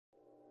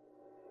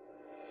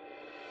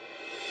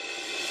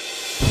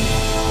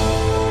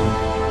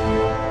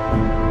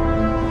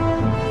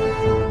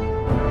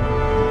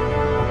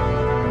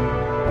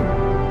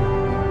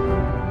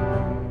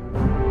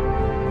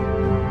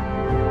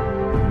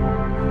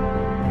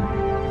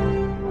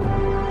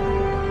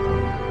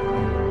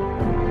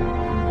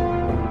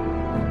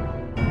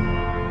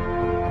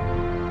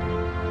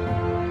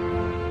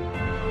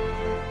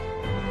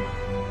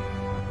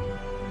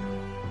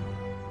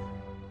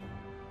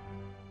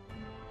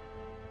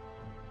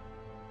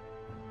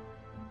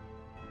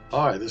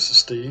Hi, this is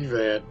Steve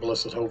at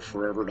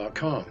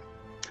blessedhopeforever.com.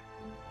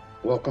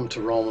 Welcome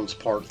to Romans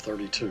part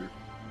 32.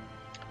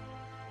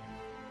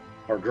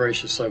 Our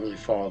gracious Heavenly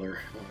Father,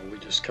 we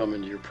just come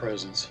into your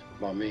presence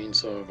by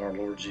means of our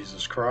Lord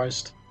Jesus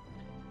Christ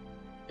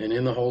and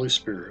in the Holy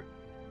Spirit.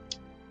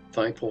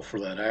 Thankful for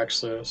that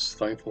access,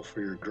 thankful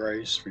for your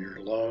grace, for your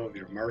love,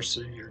 your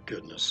mercy, your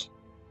goodness.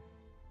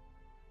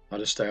 I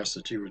just ask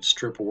that you would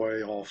strip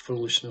away all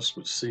foolishness,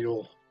 but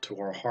seal to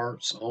our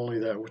hearts only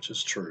that which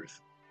is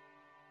truth.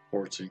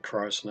 For it's in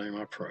Christ's name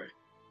I pray.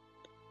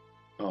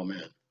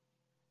 Amen.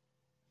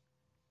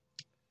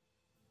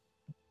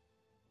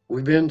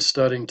 We've been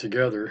studying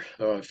together,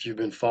 if you've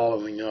been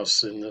following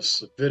us in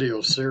this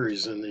video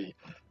series in the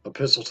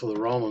Epistle to the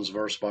Romans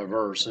verse by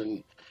verse,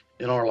 and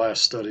in our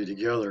last study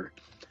together,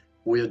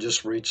 we had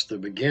just reached the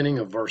beginning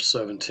of verse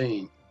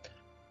 17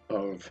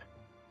 of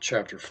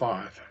chapter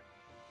 5.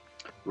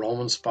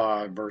 Romans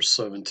 5 verse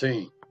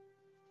 17.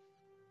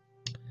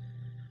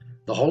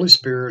 The Holy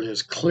Spirit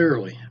has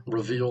clearly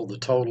revealed the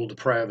total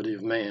depravity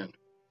of man,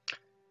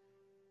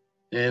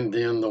 and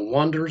then the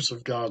wonders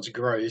of God's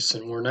grace,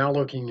 and we're now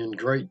looking in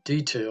great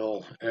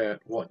detail at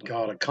what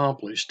God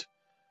accomplished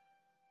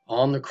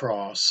on the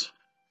cross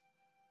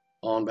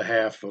on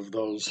behalf of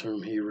those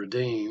whom he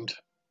redeemed.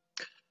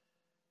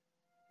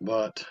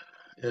 But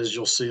as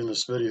you'll see in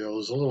this video,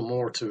 there's a little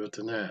more to it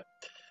than that.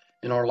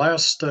 In our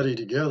last study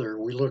together,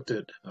 we looked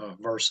at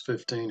verse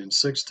 15 and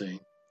 16.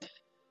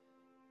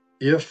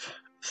 If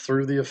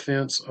through the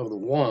offense of the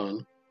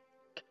one,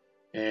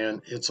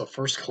 and it's a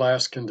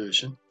first-class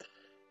condition,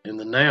 and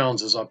the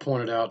nouns, as I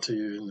pointed out to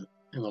you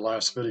in the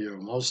last video,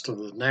 most of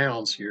the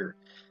nouns here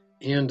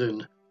end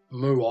in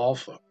mu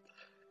alpha,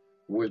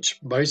 which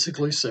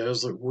basically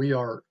says that we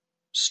are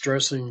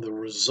stressing the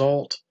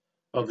result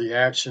of the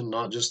action,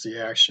 not just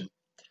the action.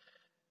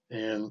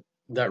 And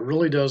that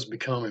really does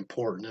become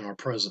important in our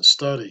present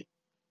study.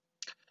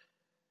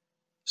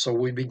 So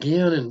we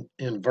begin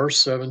in verse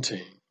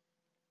 17.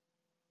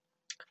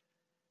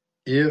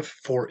 If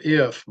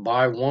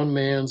by one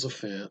man's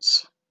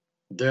offense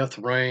death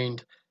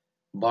reigned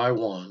by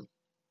one,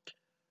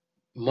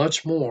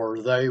 much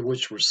more they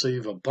which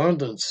receive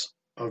abundance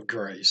of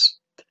grace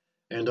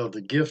and of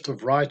the gift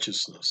of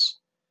righteousness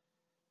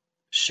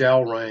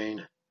shall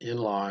reign in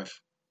life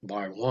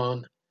by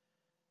one,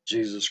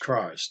 Jesus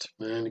Christ.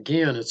 And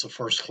again, it's a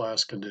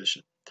first-class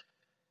condition.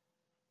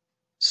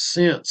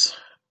 Since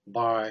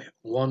by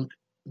one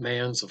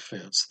man's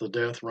offense the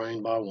death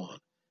reigned by one,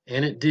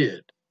 and it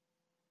did,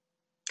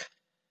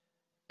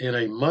 in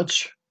a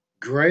much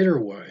greater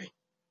way,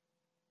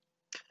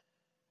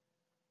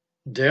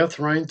 death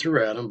reigned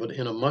through Adam, but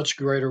in a much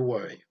greater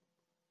way,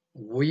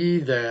 we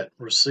that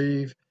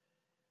receive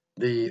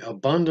the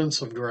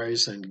abundance of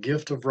grace and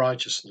gift of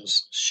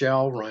righteousness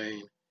shall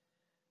reign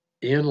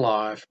in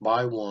life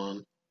by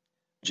one,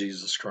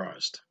 Jesus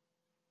Christ.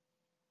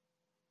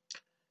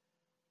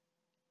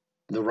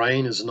 The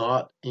reign is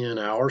not in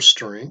our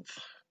strength.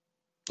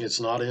 It's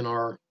not in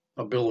our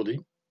ability.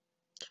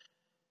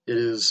 It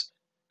is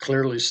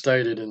clearly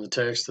stated in the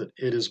text that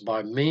it is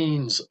by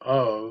means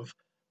of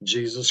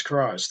Jesus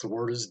Christ. The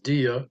word is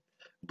dia,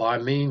 by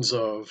means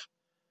of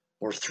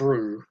or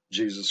through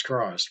Jesus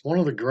Christ. One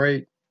of the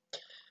great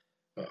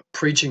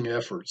preaching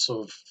efforts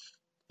of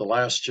the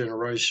last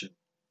generation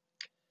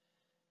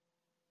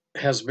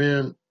has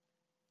been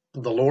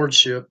the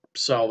Lordship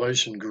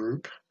Salvation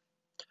Group,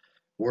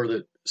 where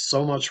that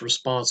so much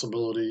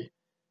responsibility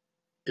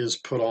is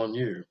put on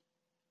you.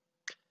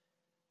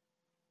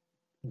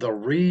 The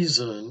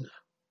reason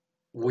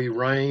we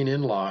reign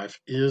in life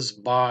is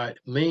by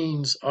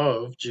means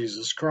of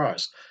Jesus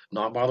Christ,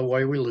 not by the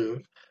way we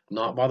live,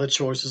 not by the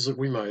choices that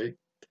we make,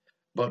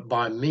 but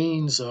by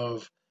means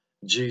of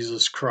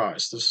Jesus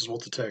Christ. This is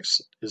what the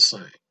text is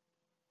saying.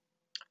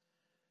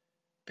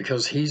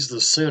 Because he's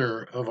the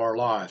center of our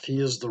life. He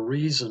is the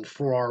reason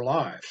for our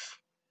life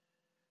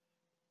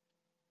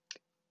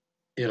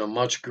in a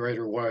much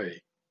greater way.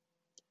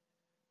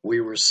 We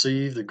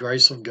receive the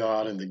grace of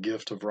God and the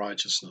gift of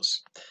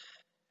righteousness.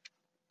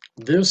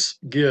 This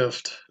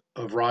gift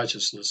of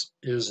righteousness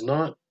is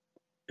not,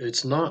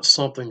 it's not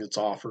something that's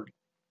offered,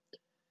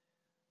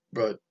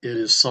 but it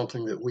is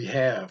something that we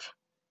have.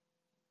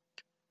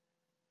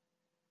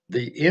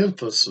 The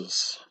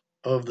emphasis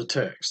of the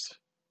text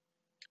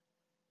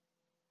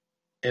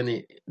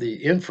and the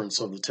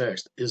inference of the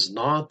text is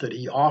not that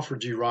he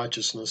offered you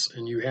righteousness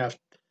and you have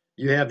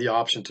the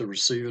option to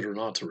receive it or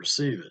not to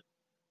receive it,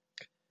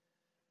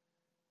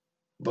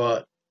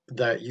 but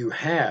that you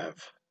have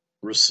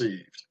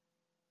received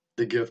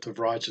the gift of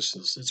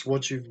righteousness. It's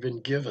what you've been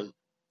given,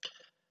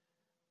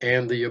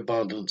 and the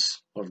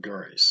abundance of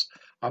grace.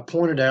 I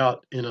pointed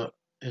out in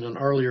an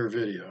earlier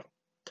video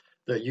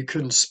that you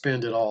couldn't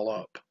spend it all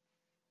up.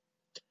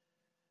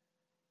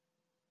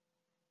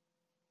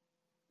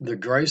 The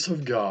grace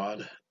of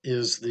God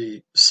is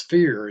the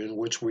sphere in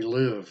which we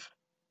live.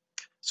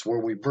 It's where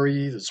we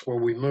breathe, it's where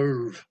we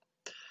move,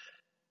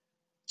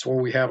 it's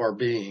where we have our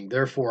being.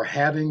 Therefore,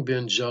 having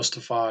been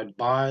justified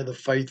by the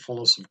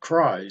faithfulness of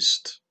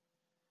Christ,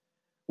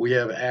 We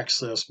have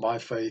access by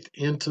faith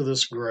into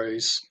this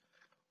grace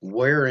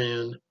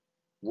wherein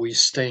we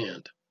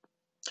stand.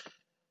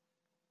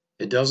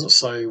 It doesn't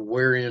say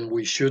wherein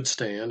we should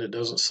stand. It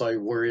doesn't say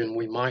wherein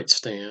we might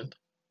stand.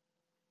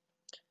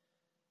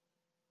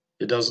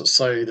 It doesn't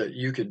say that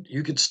you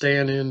could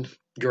stand in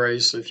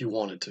grace if you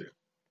wanted to.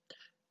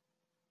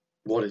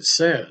 What it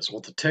says,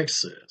 what the text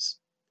says,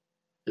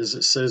 is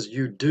it says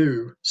you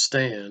do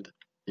stand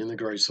in the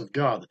grace of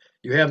God.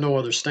 You have no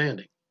other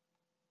standing.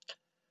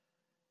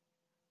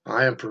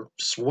 I am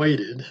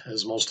persuaded,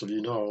 as most of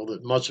you know,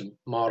 that much of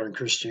modern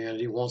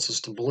Christianity wants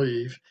us to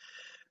believe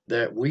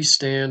that we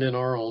stand in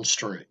our own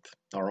strength,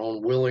 our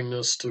own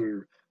willingness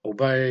to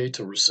obey,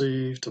 to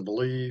receive, to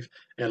believe,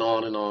 and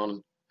on and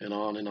on and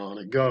on and on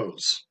it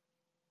goes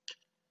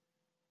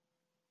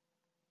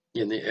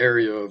in the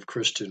area of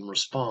Christian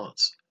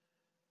response,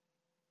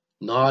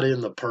 not in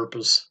the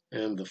purpose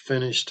and the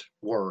finished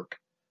work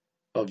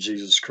of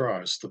Jesus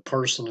Christ, the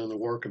person and the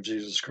work of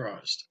Jesus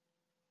Christ.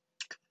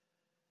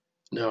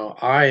 Now,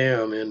 I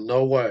am in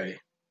no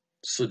way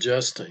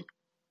suggesting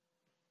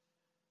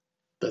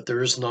that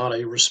there is not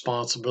a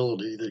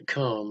responsibility that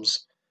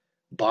comes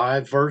by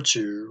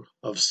virtue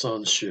of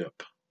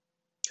sonship.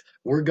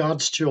 We're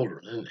God's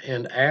children,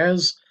 and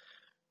as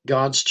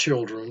God's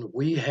children,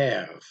 we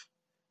have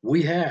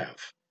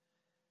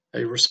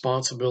a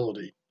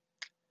responsibility.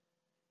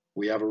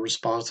 We have a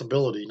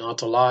responsibility not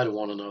to lie to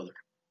one another.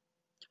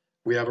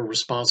 We have a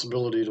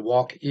responsibility to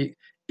walk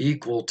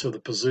equal to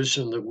the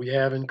position that we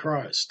have in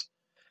Christ.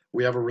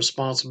 We have a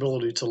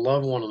responsibility to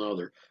love one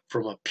another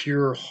from a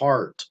pure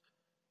heart,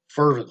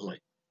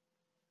 fervently.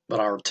 But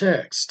our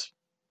text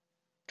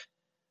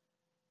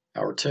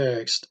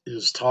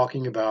is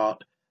talking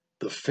about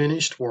the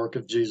finished work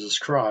of Jesus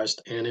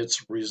Christ and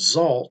its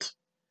result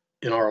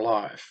in our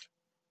life.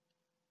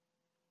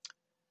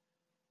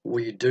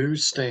 We do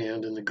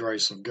stand in the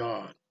grace of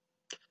God.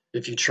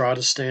 If you try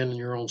to stand in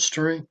your own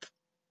strength,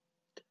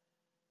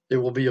 it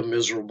will be a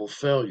miserable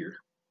failure.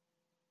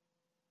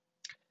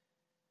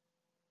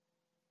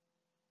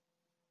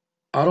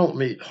 I don't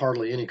meet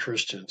hardly any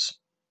Christians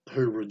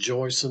who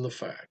rejoice in the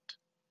fact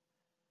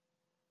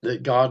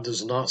that God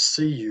does not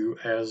see you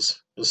as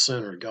a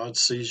sinner. God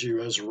sees you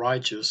as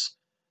righteous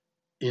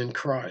in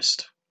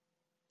Christ.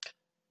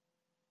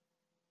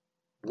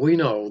 We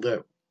know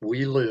that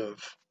we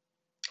live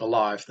a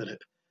life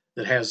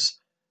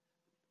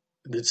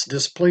that's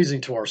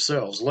displeasing to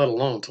ourselves, let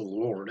alone to the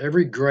Lord.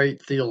 Every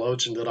great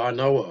theologian that I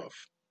know of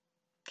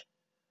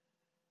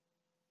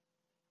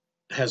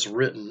has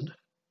written,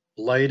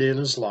 laid in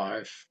his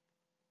life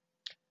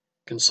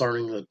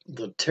concerning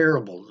the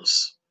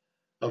terribleness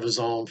of his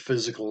own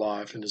physical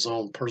life and his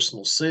own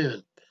personal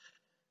sin,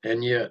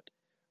 and yet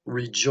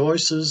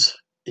rejoices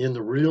in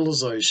the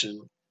realization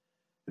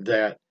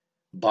that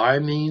by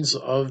means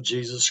of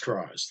Jesus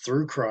Christ,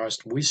 through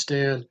Christ, we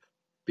stand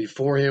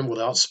before him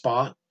without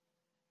spot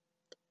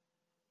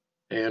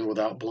and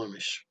without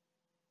blemish.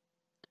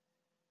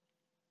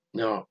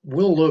 Now,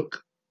 we'll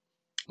look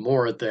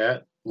more at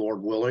that,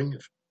 Lord willing,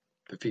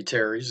 if he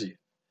tarries.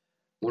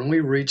 When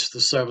we reach the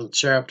 7th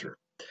chapter,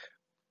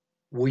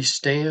 we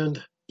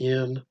stand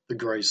in the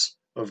grace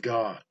of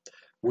God.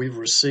 We've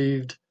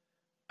received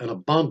an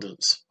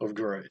abundance of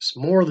grace,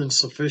 more than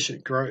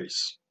sufficient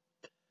grace,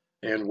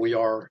 and we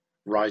are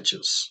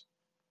righteous.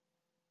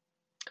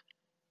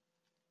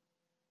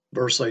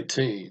 Verse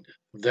 18,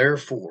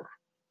 therefore,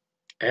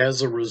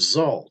 as a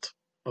result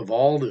of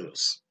all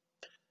this,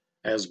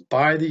 as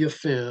by the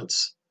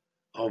offense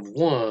of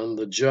one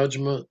the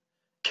judgment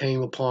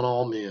came upon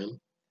all men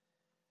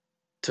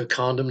to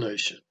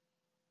condemnation.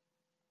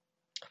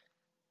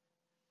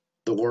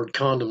 The word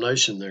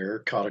condemnation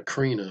there,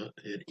 katakrina,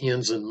 it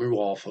ends in mu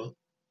alpha.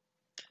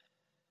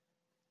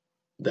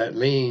 That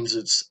means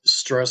it's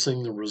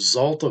stressing the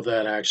result of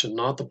that action,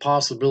 not the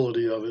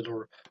possibility of it,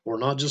 or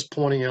not just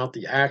pointing out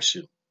the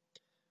action,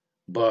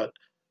 but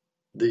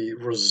the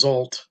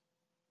result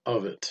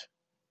of it.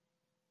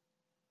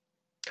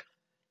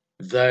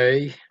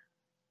 They,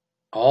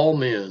 all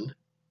men,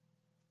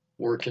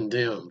 were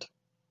condemned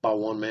by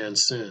one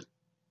man's sin.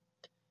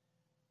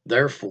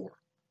 Therefore,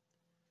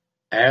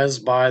 as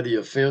by the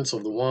offense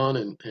of the one,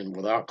 and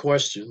without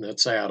question,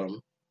 that's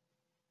Adam,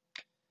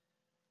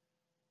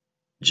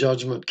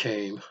 judgment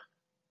came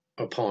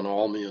upon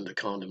all men to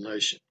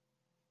condemnation.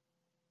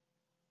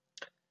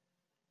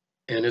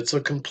 And it's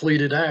a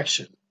completed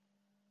action.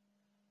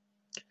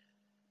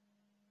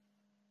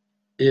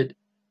 It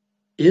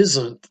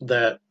isn't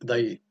that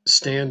they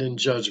stand in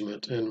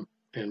judgment and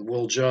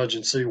will judge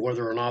and see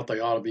whether or not they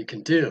ought to be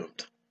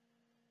condemned.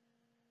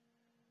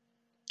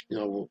 You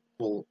know,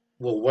 we'll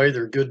weigh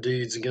their good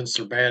deeds against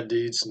their bad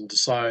deeds and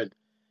decide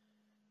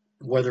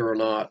whether or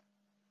not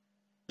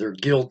they're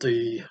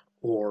guilty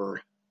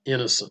or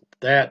innocent.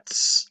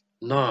 That's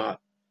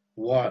not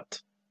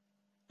what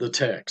the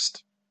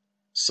text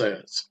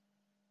says.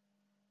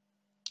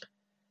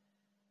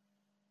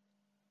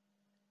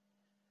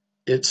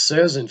 It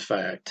says, in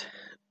fact,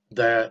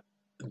 that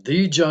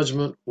the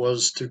judgment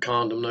was to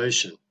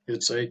condemnation.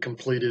 It's a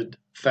completed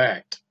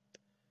fact.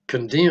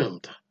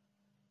 condemned.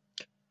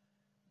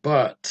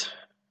 But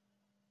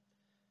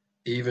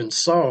even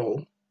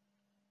so,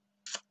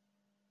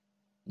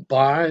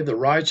 by the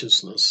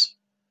righteousness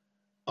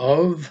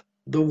of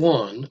the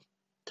one,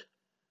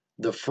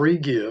 the free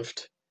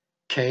gift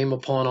came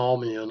upon all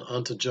men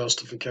unto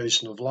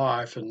justification of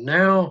life. And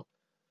now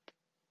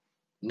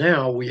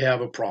we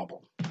have a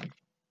problem.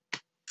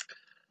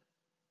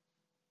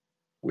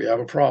 We have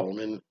a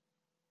problem.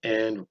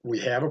 And we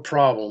have a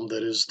problem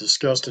that is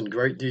discussed in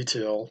great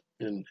detail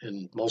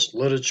in most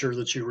literature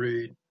that you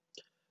read,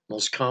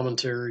 most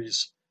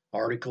commentaries,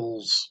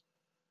 articles,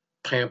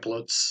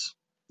 pamphlets,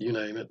 you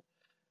name it.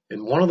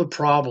 And one of the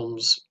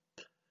problems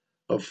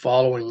of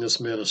following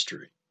this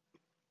ministry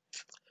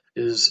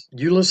is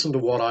you listen to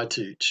what I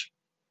teach,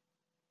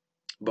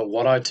 but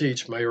what I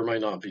teach may or may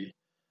not be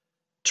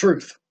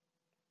truth.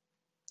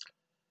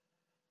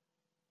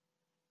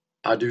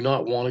 I do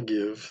not want to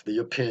give the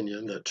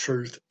opinion that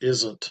truth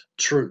isn't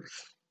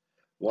truth.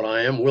 What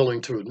I am willing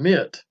to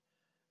admit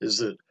is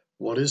that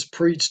what is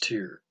preached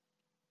here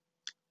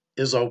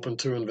is open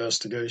to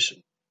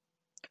investigation.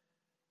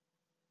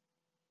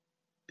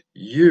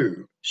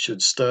 You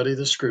should study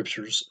the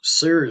scriptures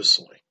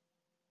seriously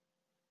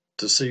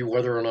to see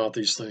whether or not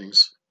these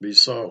things be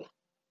so.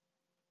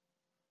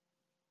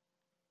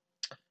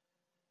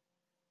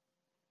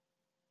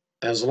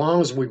 As long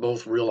as we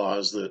both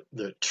realize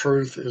that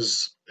truth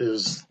is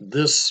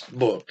this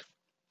book,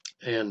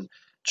 and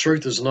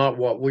truth is not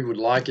what we would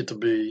like it to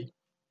be,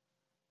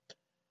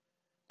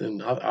 then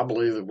I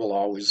believe that we'll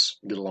always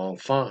get along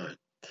fine.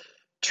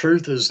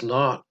 Truth is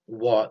not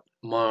what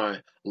my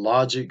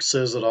logic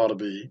says it ought to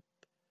be,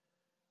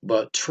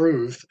 but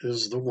truth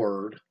is the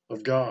Word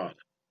of God.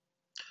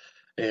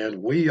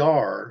 And we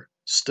are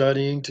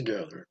studying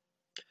together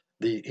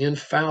the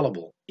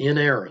infallible,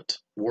 inerrant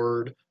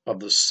Word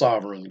of the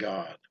sovereign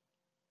God,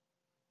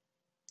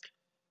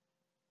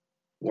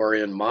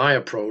 wherein my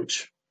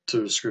approach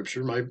to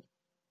Scripture may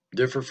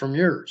differ from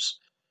yours.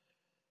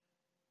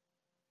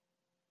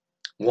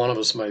 One of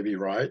us may be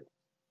right.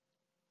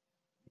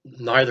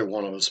 Neither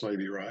one of us may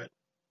be right.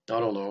 I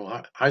don't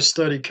know. I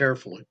study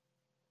carefully.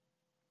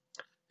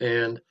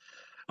 And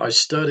I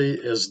study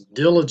as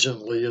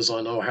diligently as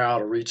I know how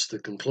to reach the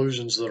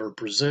conclusions that are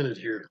presented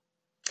here.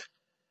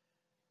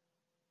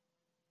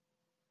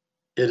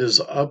 It is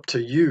up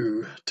to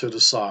you to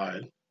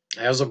decide,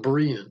 as a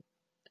Berean,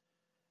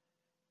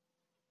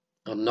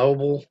 a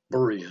noble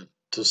Berean,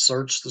 to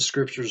search the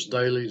scriptures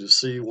daily to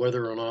see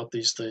whether or not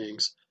these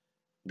things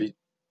be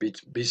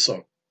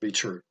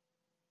true.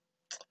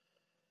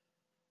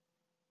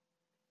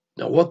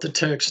 Now, what the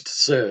text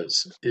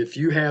says, if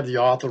you have the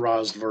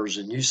authorized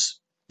version,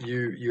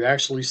 you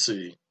actually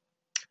see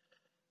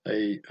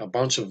a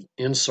bunch of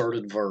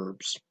inserted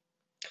verbs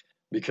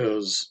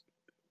because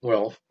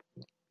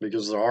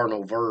there are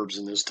no verbs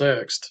in this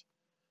text.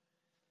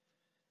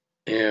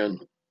 And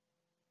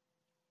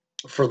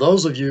for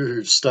those of you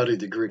who've studied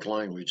the Greek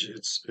language,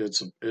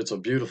 it's a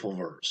beautiful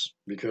verse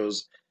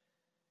because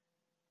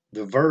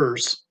the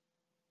verse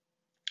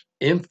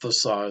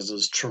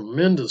emphasizes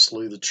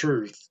tremendously the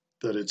truth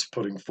that it's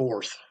putting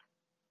forth.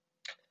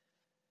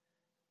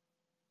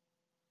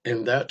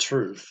 And that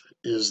truth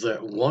is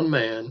that one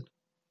man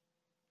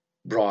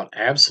brought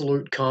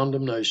absolute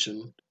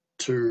condemnation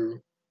to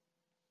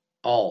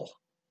all,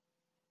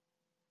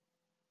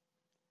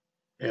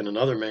 and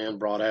another man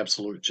brought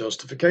absolute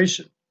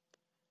justification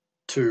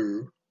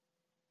to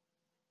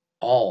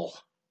all.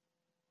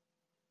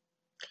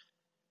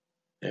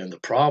 And the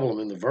problem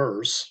in the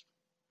verse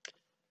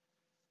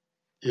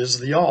is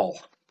the all.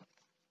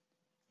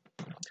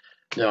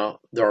 Now,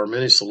 there are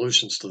many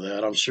solutions to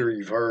that. I'm sure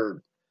you've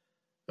heard,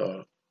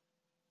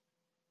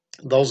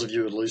 those of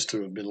you at least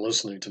who have been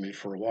listening to me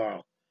for a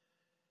while,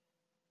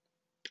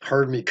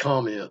 heard me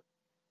comment.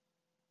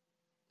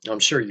 I'm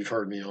sure you've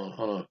heard me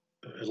on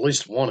at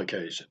least one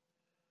occasion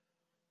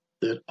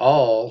that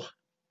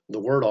the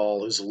word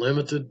all is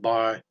limited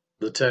by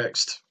the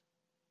text.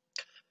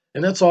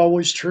 And that's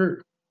always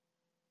true.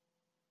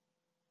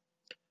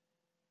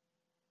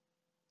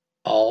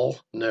 All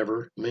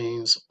never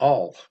means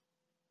all.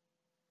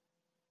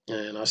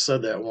 And I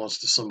said that once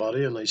to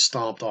somebody and they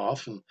stomped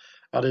off, and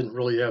I didn't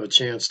really have a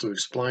chance to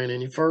explain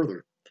any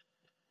further.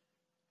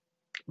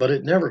 But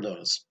it never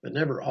does.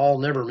 All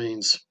never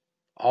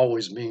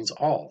always means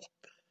all.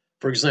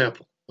 For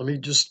example, let me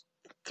just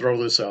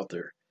throw this out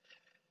there.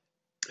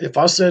 If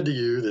I said to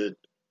you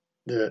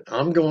that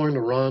I'm going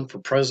to run for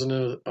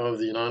president of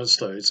the United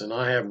States and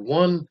I have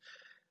one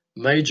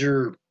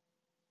major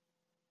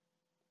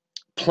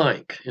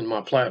plank in my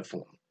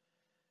platform,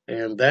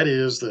 and that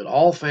is that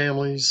all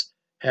families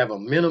have a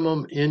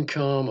minimum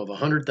income of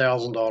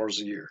 $100,000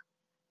 a year.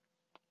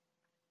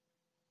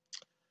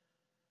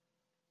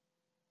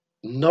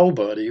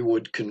 Nobody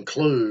would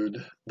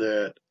conclude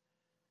that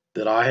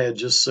I had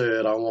just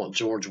said I want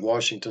George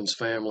Washington's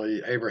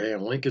family,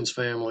 Abraham Lincoln's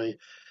family,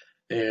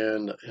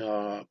 and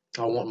I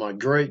want my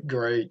great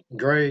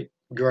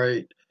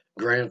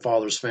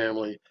grandfather's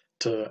family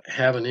to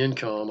have an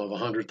income of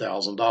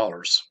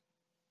 $100,000.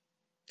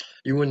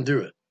 You wouldn't do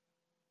it.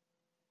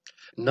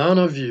 None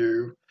of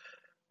you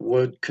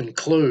would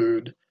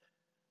conclude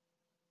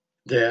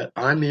that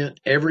I meant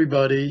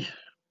everybody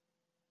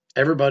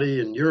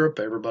in Europe,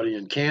 everybody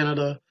in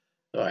Canada,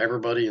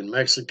 everybody in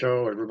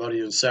Mexico,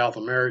 everybody in South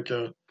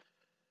America.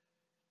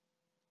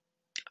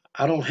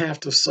 I don't have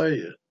to say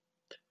it.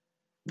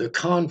 The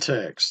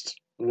context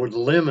would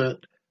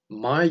limit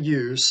my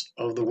use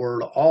of the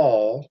word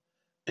all,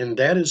 and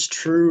that is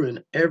true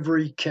in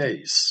every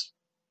case.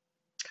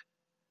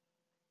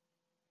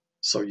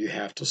 So you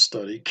have to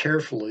study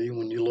carefully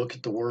when you look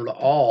at the word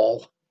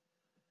all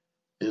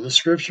in the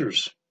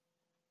scriptures.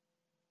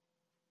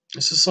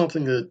 This is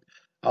something that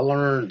I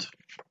learned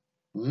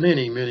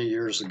many, many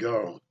years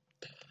ago.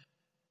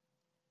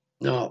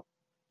 Now,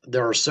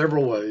 there are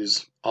several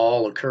ways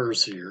all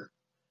occurs here,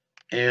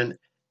 and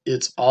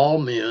it's all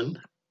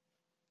men.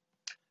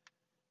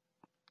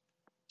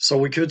 So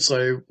we could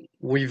say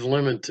we've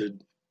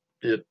limited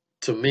it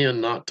to men,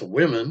 not to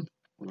women.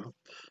 Well,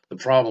 the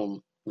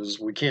problem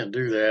is we can't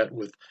do that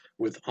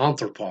with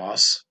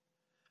anthropos.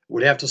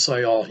 We'd have to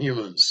say all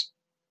humans.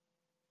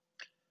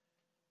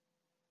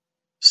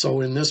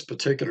 So in this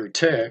particular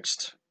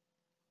text,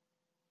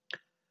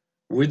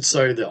 we'd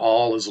say that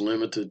all is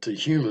limited to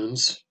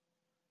humans,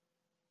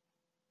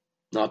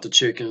 not to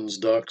chickens,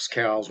 ducks,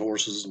 cows,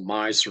 horses,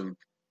 mice,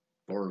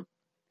 or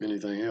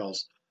anything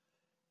else.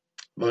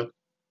 But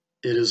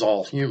it is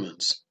all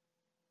humans.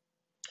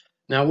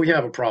 Now we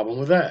have a problem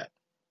with that.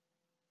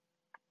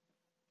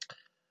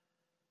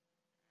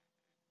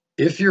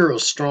 If you're a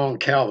strong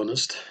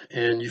Calvinist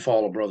and you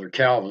follow Brother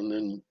Calvin,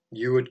 then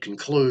you would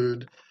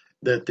conclude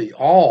that the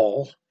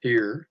all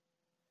here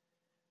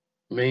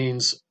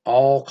means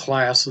all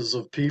classes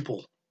of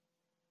people.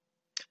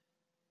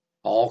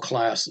 All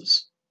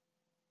classes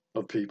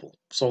of people.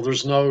 So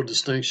there's no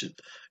distinction.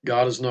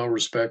 God is no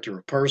respecter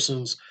of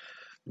persons.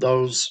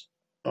 Those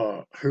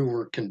who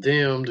were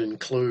condemned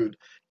include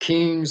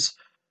kings,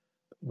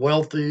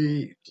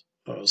 wealthy,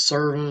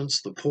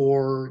 servants, the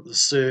poor, the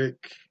sick,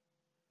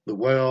 the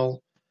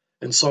well.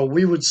 And so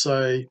we would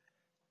say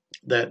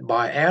that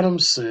by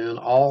Adam's sin,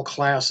 all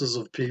classes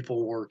of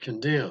people were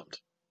condemned.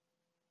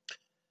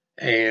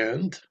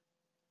 And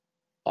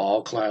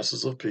all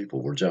classes of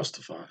people were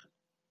justified.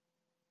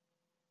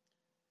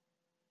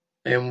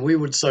 And we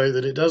would say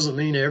that it doesn't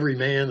mean every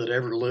man that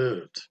ever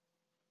lived.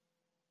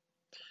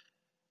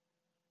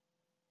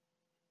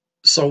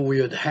 So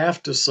we would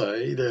have to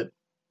say that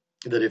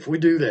if we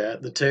do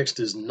that, the text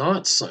is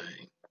not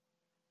saying,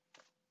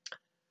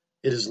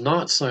 it is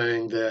not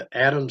saying that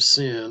Adam's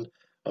sin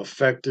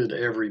affected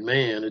every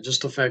man. It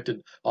just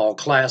affected all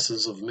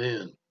classes of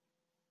men.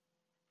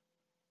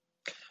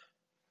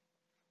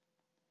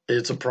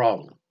 It's a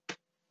problem.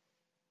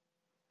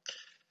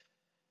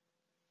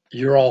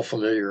 You're all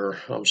familiar,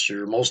 I'm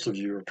sure, most of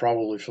you are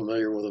probably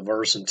familiar with a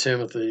verse in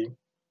Timothy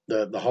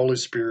that the Holy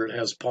Spirit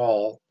has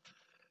Paul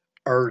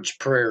urge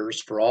prayers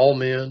for all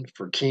men,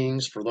 for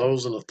kings, for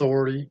those in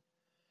authority.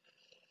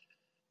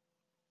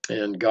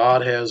 And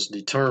God has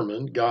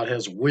determined, God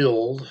has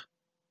willed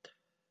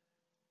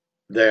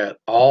that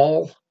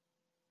all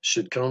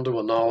should come to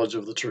a knowledge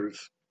of the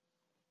truth.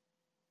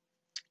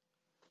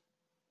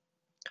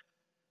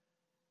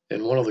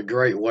 And one of the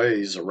great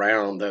ways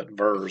around that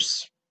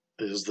verse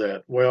is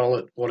that,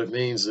 well, what it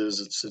means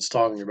is it's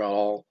talking about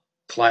all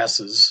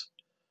classes,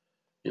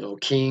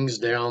 kings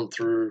down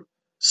through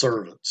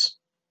servants.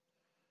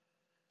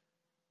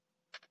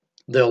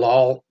 They'll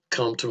all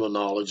come to a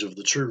knowledge of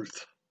the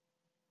truth.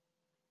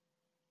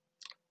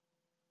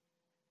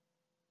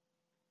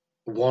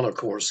 One, of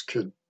course,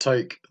 could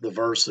take the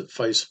verse at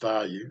face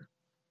value.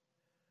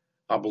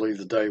 I believe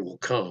the day will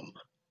come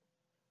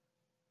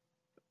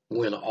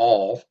when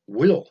all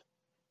will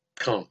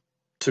come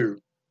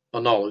to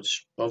a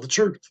knowledge of the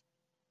truth.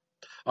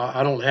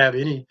 I don't have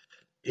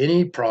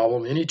any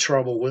problem, any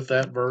trouble with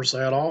that verse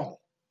at all.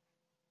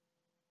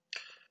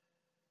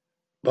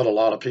 But a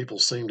lot of people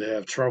seem to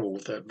have trouble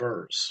with that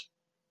verse.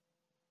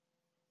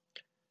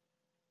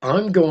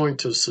 I'm going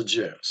to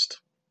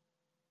suggest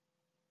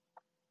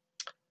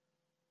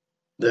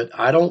that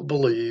I don't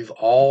believe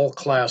all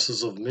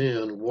classes of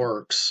men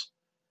works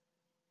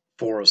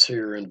for us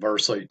here in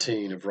verse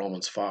 18 of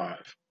Romans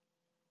 5.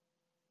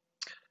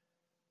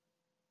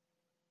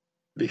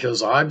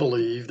 Because I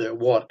believe that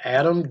what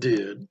Adam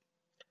did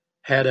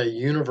had a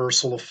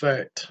universal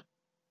effect.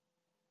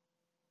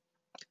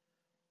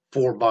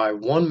 For by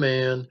one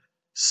man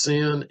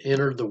sin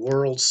entered the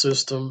world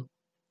system,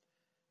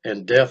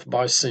 and death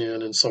by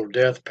sin, and so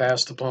death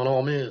passed upon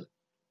all men.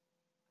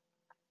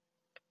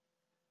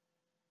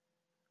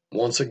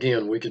 Once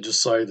again, we could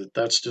just say that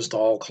that's just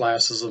all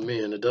classes of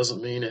men. It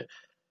doesn't mean it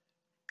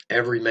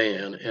every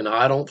man, and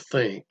I don't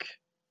think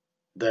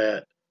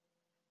that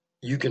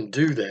you can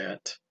do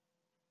that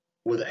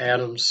with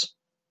Adam's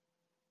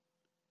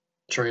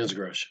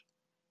transgression.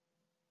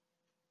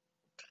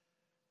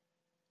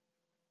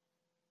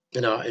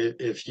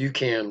 If you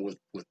can with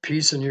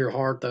peace in your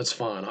heart, that's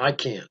fine. I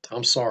can't.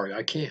 I'm sorry,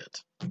 I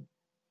can't.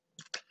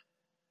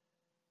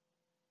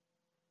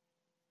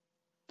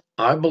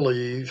 I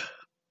believe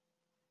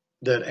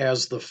that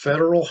as the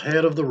federal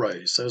head of the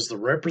race, as the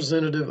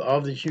representative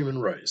of the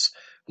human race,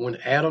 when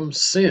Adam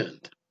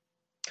sinned,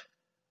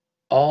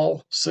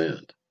 all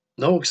sinned.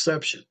 No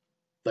exception.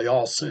 They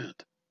all sinned.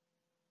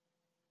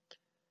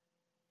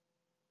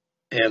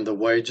 And the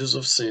wages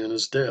of sin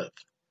is death.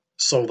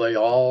 So they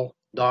all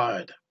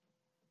died.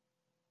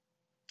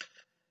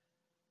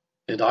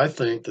 And I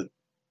think that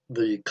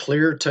the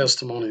clear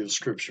testimony of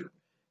Scripture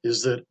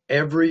is that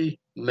every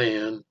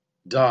man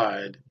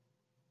died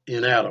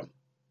in Adam.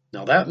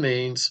 Now that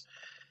means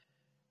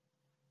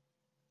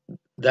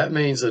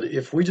that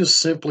if we just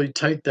simply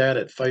take that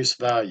at face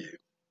value,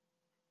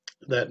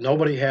 that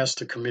nobody has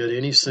to commit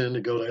any sin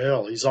to go to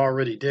hell. He's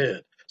already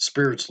dead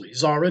spiritually.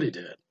 He's already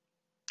dead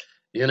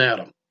in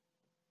Adam.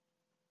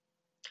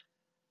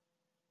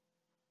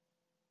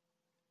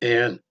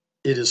 And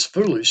it is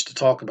foolish to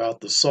talk about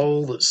the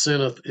soul that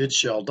sinneth, it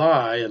shall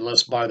die,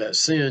 unless by that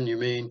sin you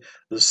mean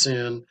the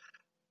sin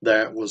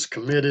that was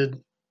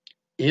committed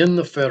in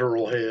the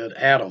federal head,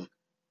 Adam.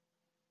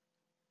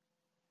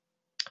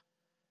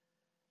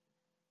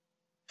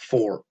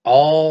 For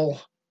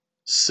all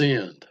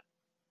sinned,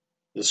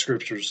 the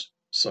scriptures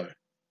say.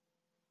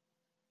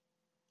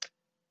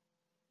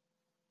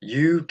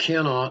 You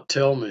cannot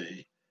tell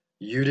me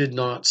you did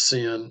not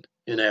sin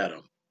in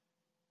Adam,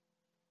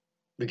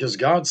 because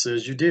God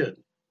says you did.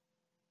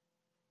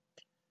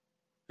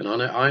 And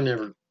I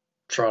never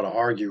try to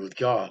argue with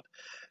God.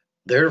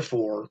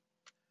 Therefore,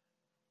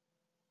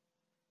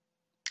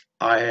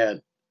 I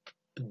had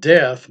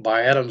death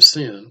by Adam's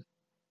sin,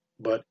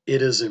 but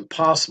it is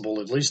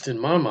impossible, at least in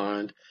my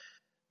mind,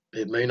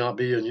 it may not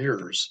be in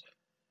yours,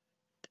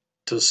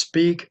 to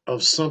speak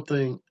of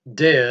something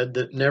dead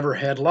that never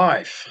had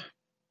life,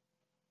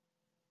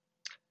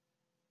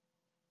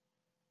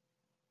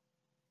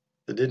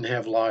 that didn't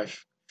have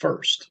life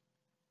first.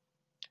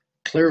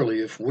 Clearly,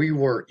 if we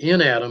were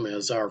in Adam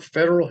as our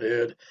federal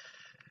head,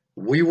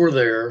 we were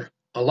there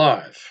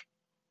alive.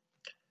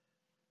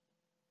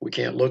 We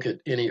can't look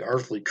at any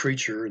earthly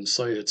creature and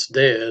say it's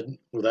dead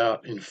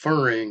without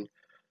inferring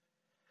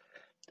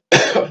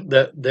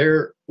that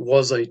there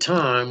was a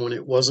time when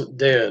it wasn't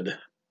dead.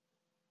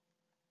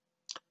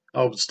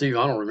 Oh, but Steve,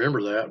 I don't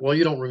remember that. Well,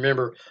 you don't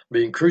remember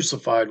being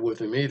crucified with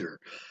him either.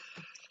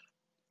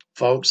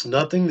 Folks,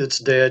 nothing that's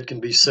dead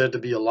can be said to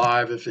be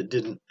alive if it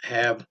didn't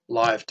have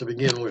life to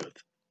begin with.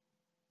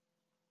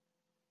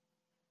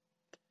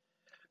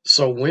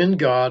 So when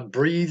God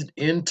breathed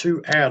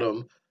into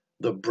Adam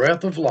the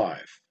breath of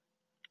life,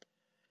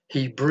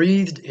 he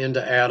breathed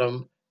into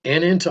Adam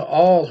and into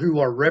all who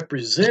are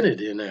represented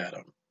in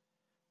Adam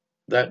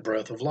that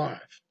breath of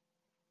life.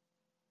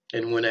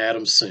 And when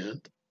Adam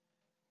sinned,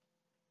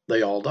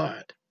 they all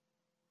died.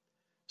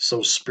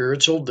 So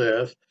spiritual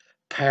death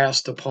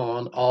passed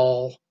upon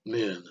all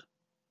men.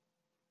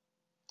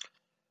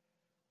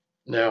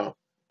 Now,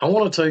 I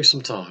want to take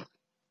some time.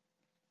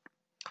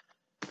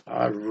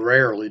 I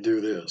rarely do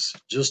this,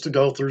 just to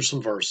go through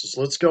some verses.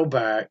 Let's go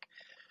back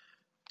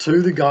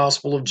to the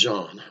Gospel of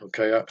John.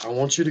 Okay, I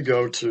want you to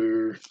go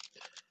to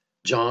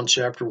John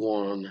chapter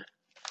 1,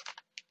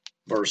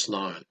 verse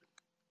 9.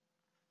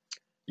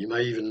 You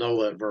may even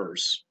know that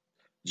verse,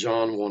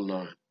 John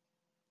 1:9.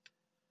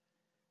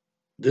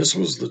 This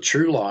was the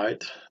true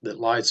light that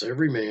lights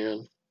every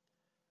man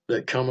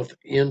that cometh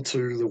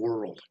into the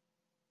world.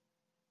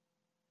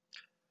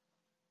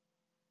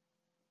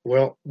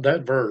 Well,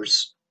 that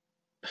verse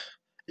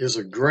is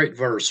a great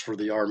verse for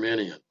the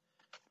Arminian.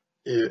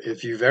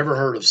 If you've ever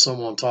heard of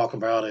someone talk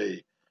about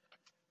a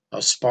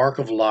spark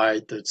of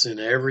light that's in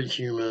every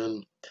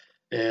human,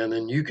 and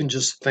then you can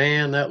just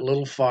fan that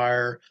little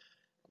fire,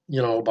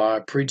 by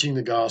preaching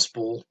the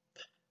gospel,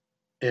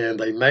 and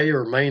they may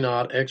or may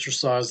not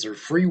exercise their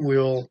free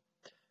will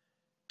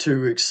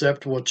to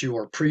accept what you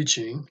are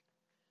preaching,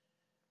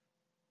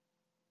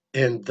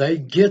 and they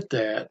get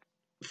that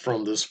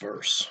from this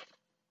verse.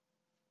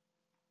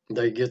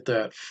 They get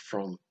that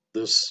from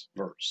this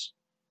verse.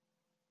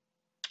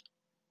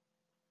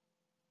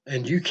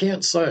 And you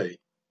can't say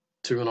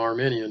to an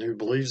Arminian who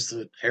believes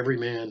that every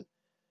man,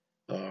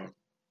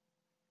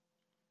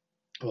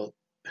 you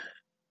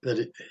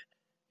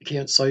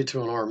can't say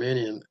to an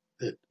Arminian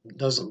that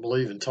doesn't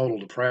believe in total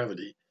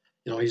depravity,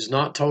 he's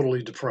not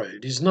totally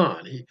depraved. He's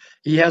not.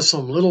 He has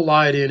some little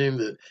light in him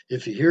that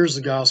if he hears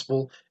the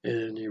gospel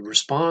and he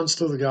responds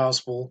to the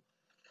gospel,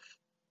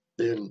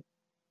 then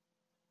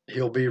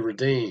he'll be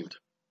redeemed.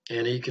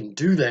 And he can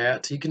do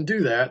that. He can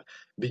do that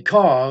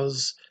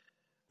because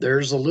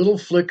there's a little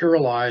flicker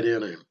of light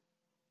in him.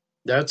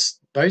 That's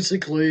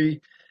the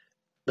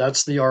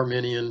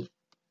Arminian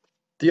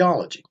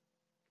theology.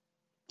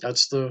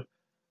 That's the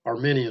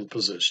Arminian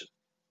position.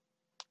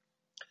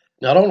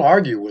 Now, don't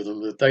argue with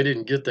them that they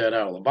didn't get that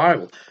out of the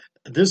Bible.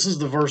 This is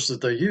the verse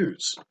that they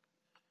use.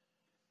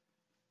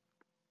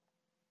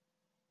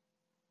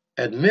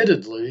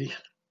 Admittedly,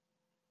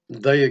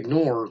 they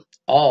ignore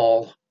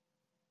all.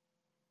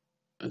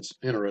 It's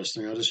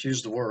interesting. I just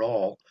used the word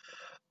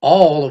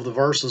all of the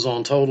verses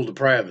on total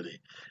depravity.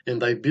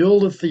 and they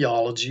build a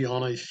theology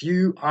on a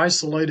few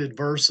isolated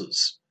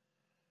verses.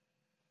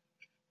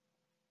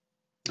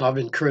 I've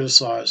been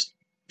criticized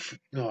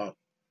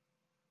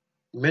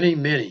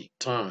many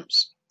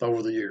times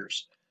over the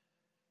years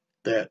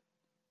that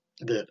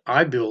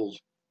I build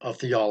a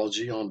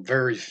theology on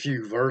very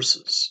few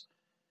verses.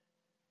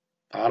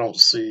 I don't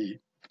see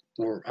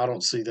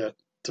that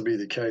to be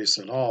the case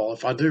at all.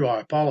 If I do, I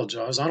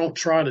apologize. I don't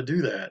try to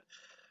do that.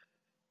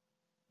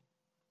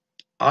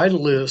 I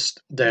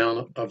list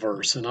down a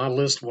verse and I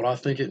list what I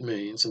think it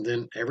means, and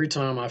then every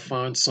time I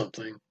find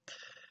something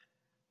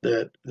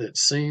that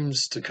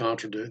seems to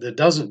contradict, that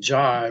doesn't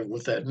jive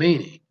with that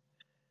meaning,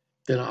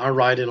 then I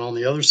write it on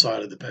the other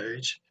side of the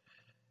page.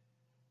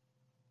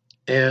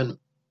 And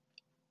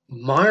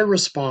my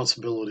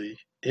responsibility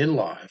in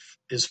life,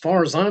 as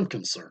far as I'm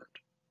concerned,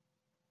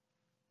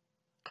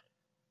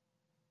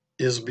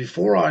 is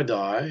before I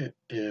die,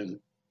 and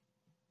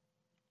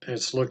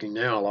it's looking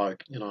now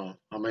like,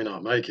 I may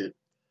not make it,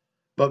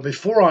 but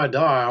before I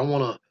die, I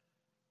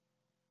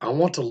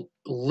want to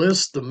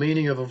list the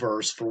meaning of a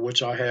verse for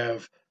which I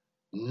have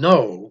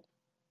no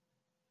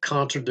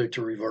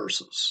contradictory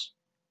verses.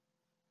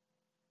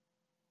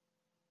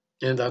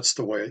 And that's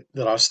the way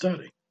that I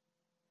study.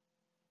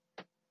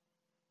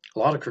 A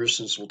lot of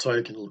Christians will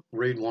take and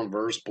read one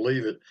verse,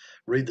 believe it,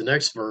 read the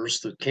next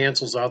verse that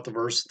cancels out the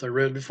verse that they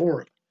read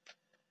before it.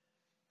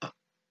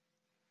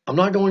 I'm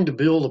not going to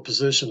build a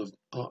position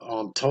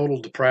on total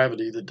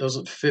depravity that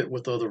doesn't fit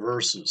with other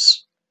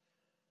verses.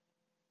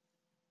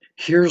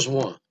 Here's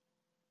one,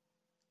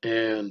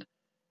 and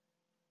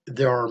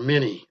there are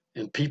many,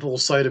 and people will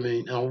say to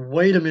me, now,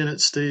 wait a minute,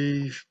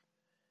 Steve,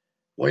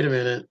 wait a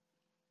minute.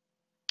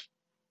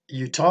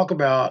 You talk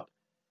about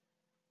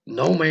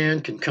no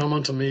man can come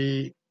unto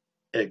me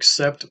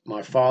except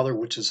my Father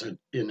which is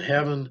in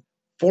heaven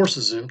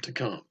forces him to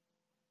come.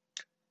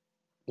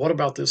 What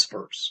about this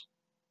verse?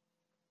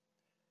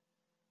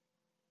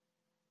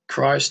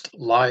 Christ he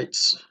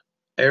lights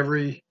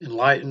every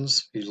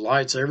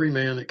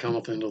man that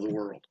cometh into the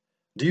world.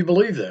 Do you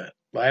believe that?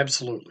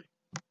 Absolutely.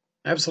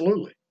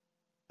 Absolutely.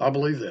 I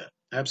believe that.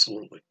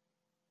 Absolutely.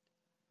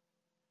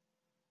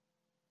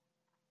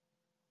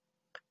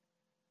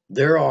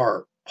 There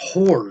are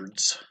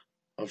hordes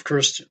of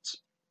Christians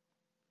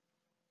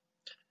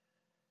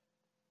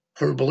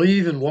who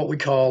believe in what we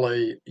call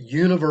a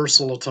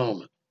universal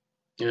atonement.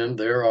 And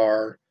there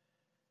are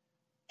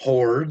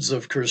hordes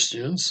of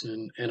Christians,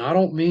 and I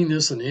don't mean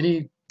this in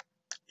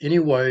any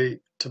way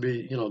to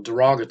be,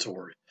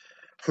 derogatory,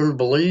 who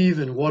believe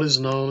in what is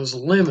known as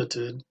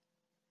limited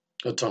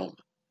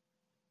atonement.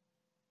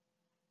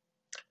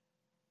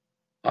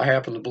 I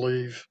happen to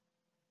believe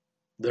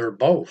they're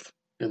both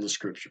in the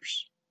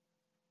scriptures,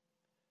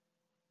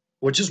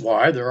 which is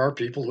why there are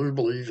people who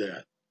believe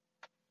that.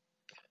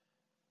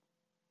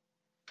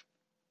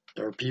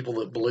 There are people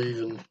that believe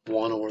in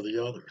one or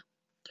the other.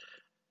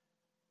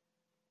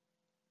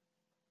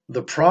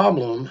 The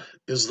problem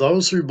is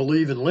those who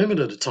believe in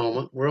limited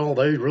atonement, well,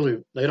 they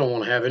don't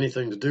want to have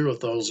anything to do with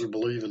those who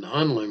believe in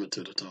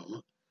unlimited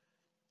atonement,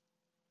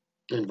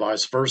 and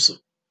vice versa.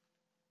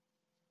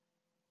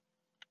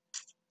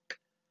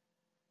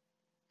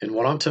 And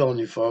what I'm telling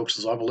you folks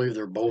is I believe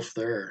they're both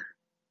there.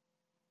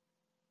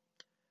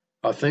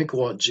 I think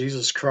what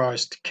Jesus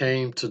Christ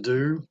came to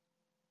do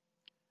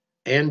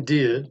and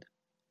did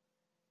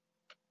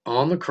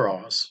on the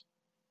cross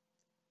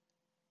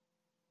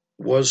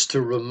was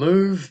to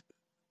remove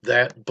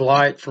that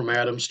blight from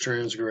Adam's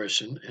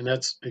transgression. And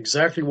that's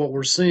exactly what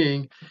we're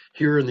seeing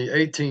here in the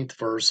 18th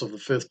verse of the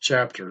 5th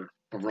chapter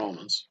of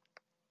Romans.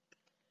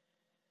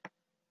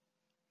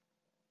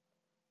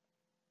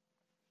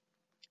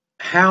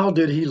 How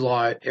did he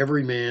light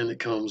every man that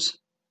comes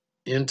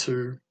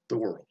into the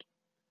world?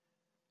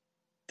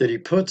 Did he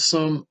put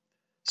some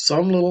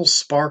little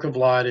spark of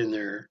light in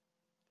there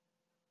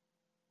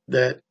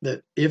that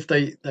if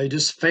they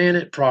just fan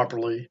it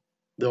properly,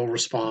 they'll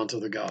respond to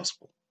the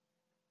gospel?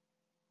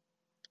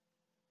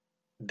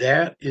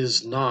 That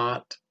is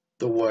not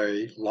the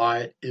way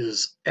light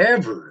is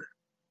ever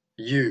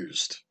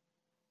used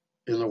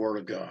in the Word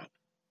of God.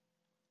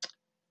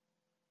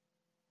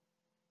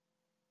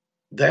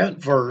 That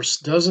verse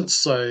doesn't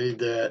say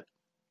that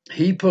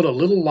he put a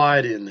little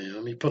light in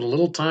them. He put a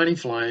little tiny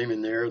flame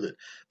in there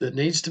that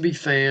needs to be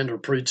fanned or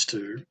preached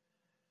to.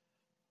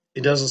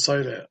 It doesn't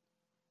say that.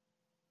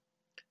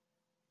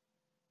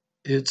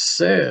 It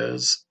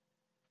says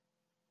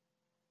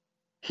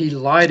he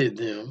lighted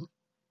them,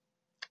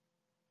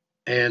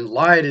 and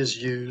light is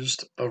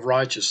used of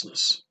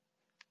righteousness.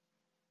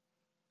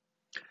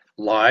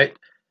 Light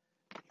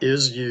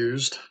is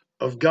used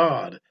of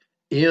God.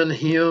 In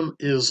him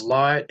is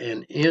light,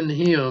 and in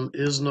him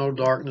is no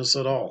darkness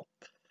at all.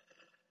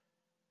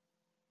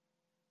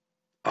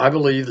 I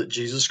believe that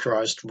Jesus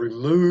Christ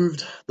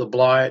removed the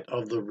blight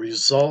of the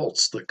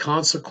results, the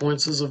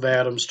consequences of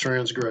Adam's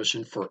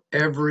transgression for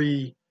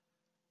every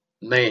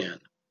man,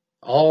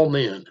 all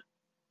men.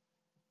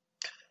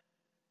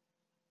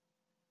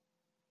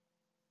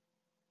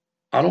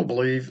 I don't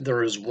believe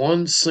there is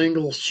one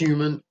single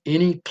human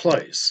any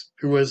place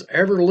who has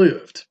ever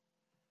lived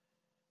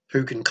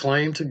who can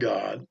claim to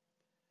God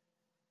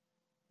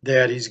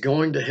that he's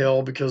going to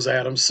hell because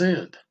Adam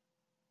sinned.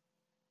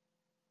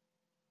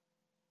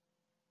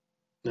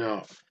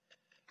 Now,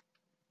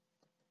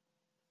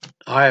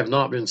 I have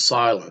not been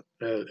silent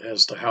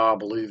as to how I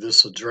believe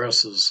this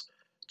addresses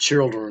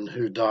children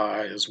who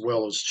die as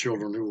well as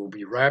children who will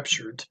be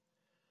raptured.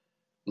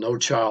 No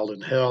child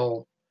in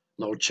hell,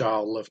 no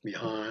child left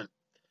behind.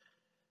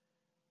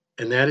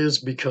 And that is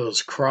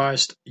because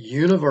Christ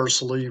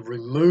universally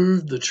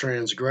removed the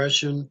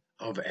transgression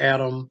of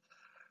Adam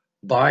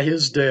by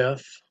his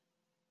death.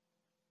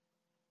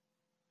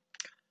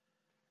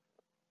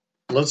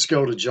 Let's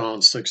go to John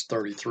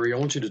 6:33. I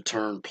want you to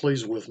turn,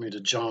 please, with me to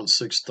John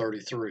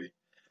 6:33.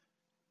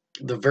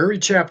 The very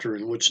chapter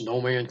in which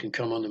no man can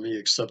come unto me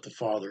except the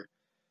Father,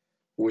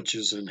 which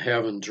is in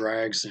heaven,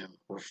 drags him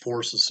or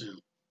forces him.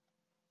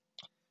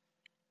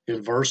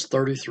 In verse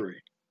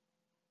 33,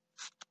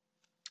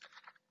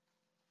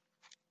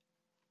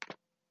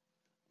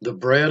 the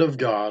bread of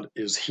God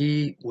is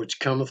he which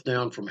cometh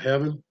down from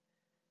heaven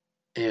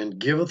and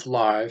giveth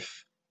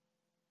life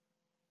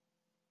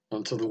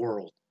unto the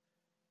world.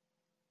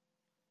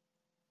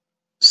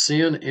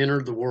 Sin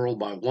entered the world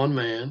by one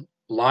man.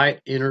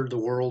 Light entered the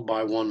world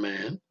by one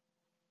man.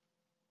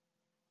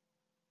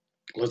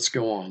 Let's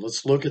go on.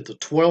 Let's look at the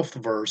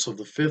 12th verse of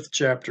the 5th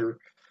chapter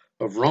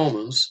of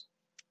Romans,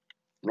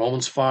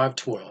 Romans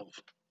 5:12.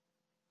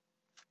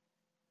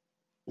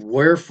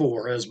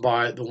 Wherefore, as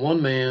by the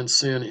one man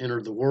sin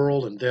entered the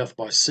world, and death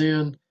by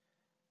sin,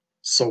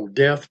 so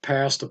death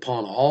passed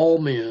upon all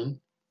men,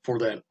 for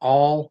that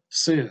all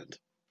sinned.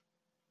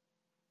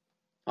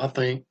 I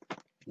think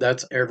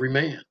that's every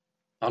man.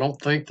 I don't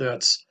think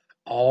that's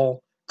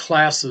all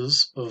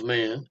classes of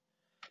man.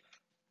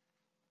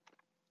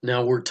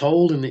 Now we're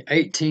told in the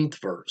 18th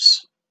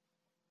verse,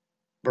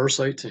 verse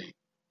 18,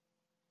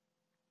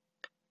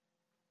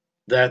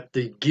 that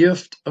the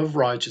gift of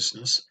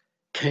righteousness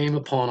came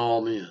upon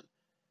all men.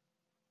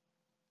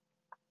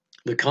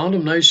 The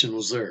condemnation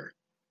was there.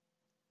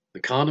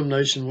 The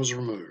condemnation was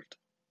removed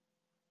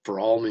for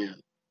all men.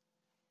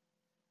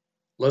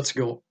 Let's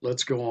go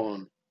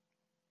on.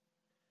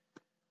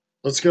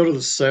 Let's go to the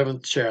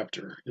 7th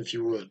chapter, if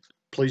you would.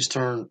 Please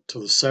turn to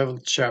the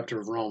 7th chapter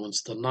of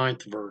Romans, the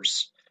 9th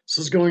verse. This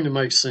is going to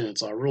make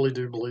sense. I really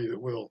do believe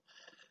it will.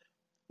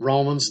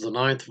 Romans, the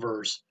 9th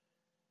verse,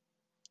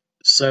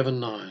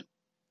 7:9.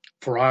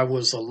 For I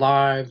was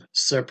alive,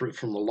 separate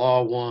from the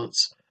law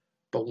once,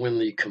 but when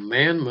the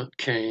commandment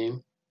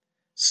came,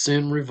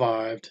 sin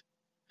revived,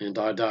 and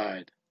I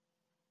died.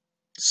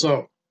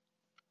 So,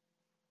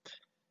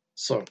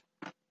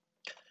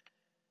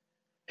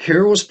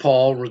 here was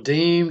Paul,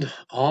 redeemed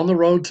on the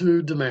road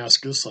to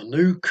Damascus, a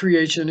new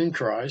creation in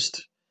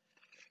Christ.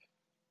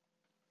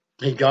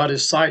 He got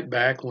his sight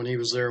back when he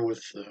was there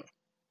with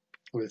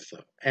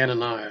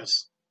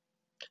Ananias.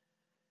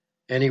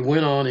 And he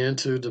went on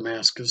into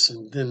Damascus.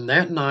 And then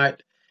that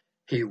night,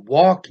 he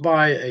walked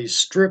by a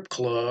strip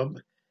club,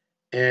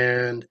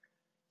 and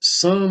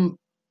some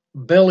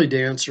belly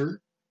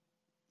dancer,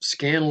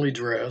 scantily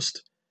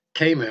dressed,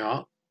 came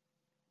out.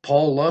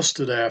 Paul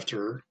lusted after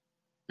her,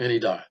 and he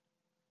died.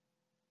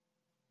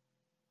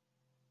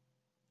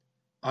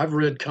 I've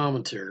read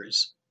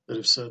commentaries that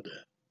have said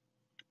that.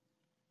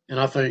 And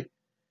I think,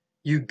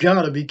 you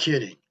gotta be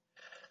kidding.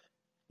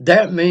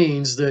 That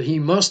means that he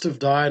must have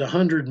died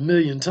 100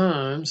 million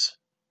times.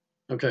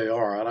 Okay,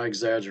 all right, I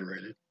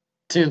exaggerated.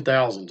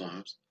 10,000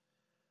 times.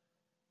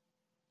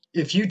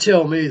 If you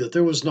tell me that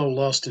there was no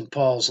lust in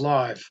Paul's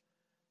life,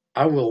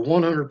 I will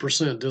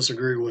 100%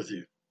 disagree with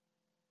you.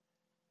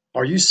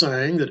 Are you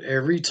saying that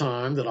every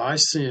time that I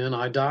sin,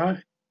 I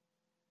die?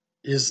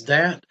 Is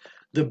that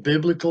the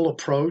biblical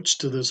approach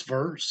to this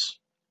verse?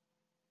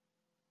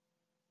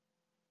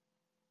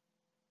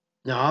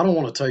 Now, I don't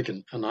want to take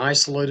an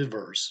isolated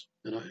verse,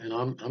 and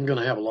I'm going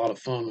to have a lot of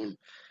fun when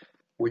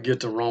we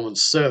get to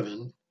Romans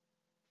 7,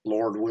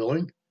 Lord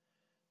willing.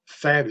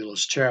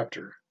 Fabulous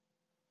chapter.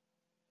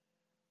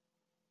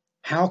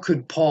 How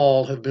could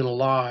Paul have been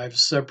alive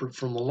separate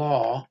from the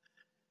law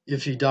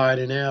if he died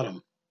in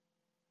Adam?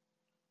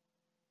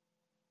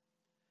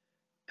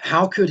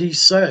 How could he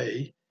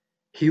say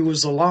he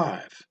was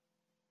alive?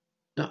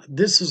 Now,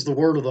 this is the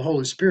word of the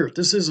Holy Spirit.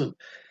 This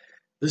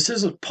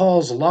isn't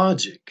Paul's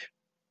logic,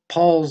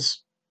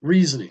 Paul's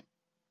reasoning.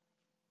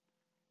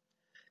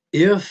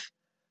 If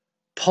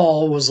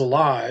Paul was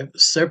alive,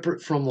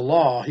 separate from the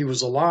law, he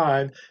was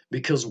alive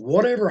because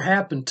whatever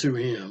happened to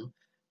him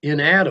in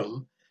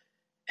Adam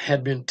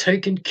had been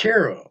taken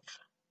care of.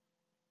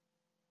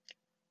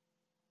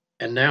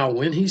 And now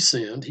when he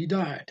sinned, he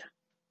died.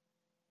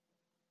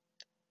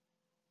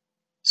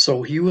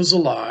 So he was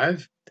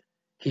alive,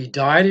 he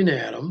died in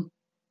Adam,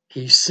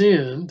 he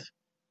sinned,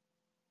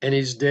 and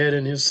he's dead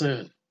in his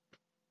sin.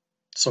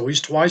 So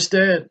he's twice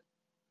dead.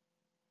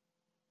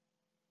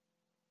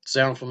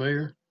 Sound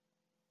familiar?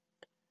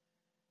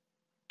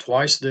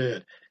 Twice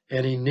dead.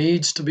 And he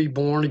needs to be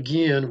born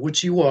again, which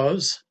he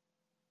was.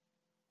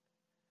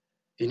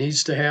 He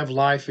needs to have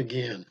life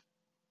again,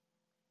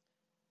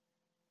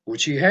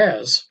 which he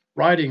has,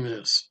 writing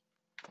this.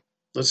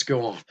 Let's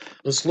go on.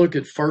 Let's look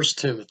at 1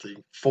 Timothy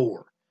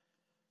 4.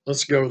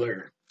 Let's go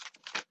there.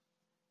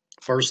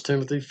 1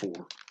 Timothy 4.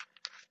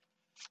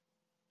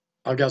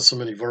 I've got so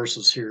many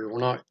verses here. We're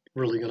not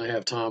really going to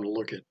have time to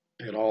look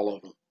at all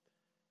of them.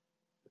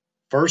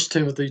 1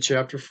 Timothy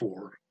chapter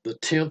 4, the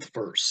 10th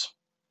verse.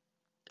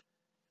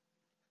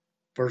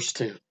 Verse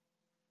 10.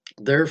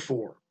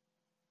 Therefore,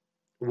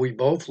 we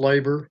both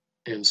labor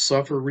and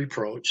suffer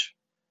reproach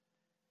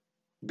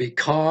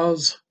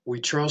because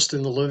we trust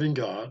in the living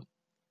God,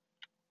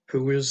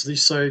 who is the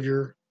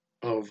Savior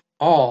of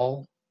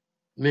all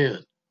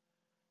men,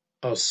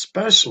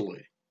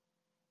 especially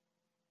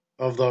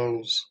of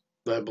those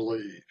that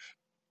believe.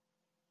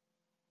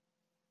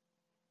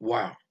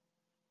 Wow.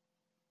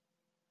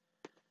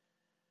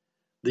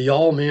 The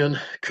all men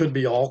could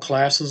be all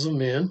classes of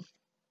men,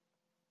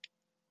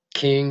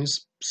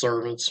 kings,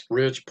 servants,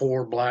 rich,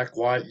 poor, black,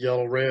 white,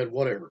 yellow, red,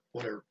 whatever.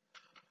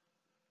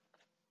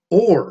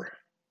 Or,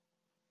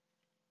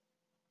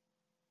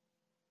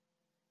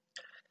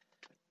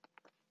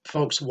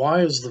 folks,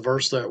 why is the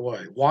verse that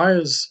way? Why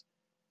is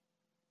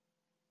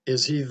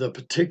he the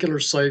particular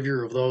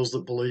Savior of those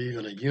that believe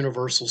and a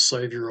universal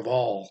Savior of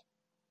all?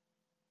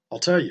 I'll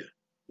tell you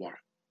why.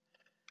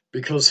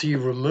 Because he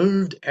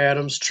removed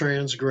Adam's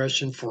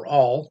transgression for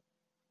all,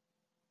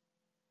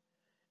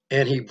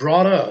 and he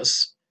brought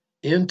us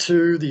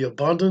into the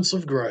abundance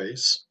of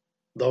grace,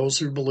 those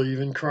who believe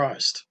in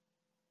Christ.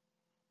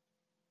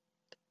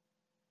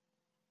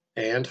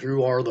 And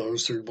who are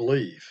those who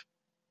believe?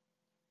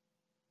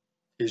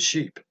 His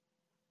sheep.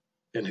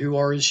 And who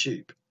are his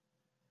sheep?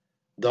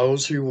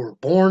 Those who were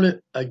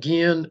born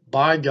again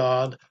by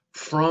God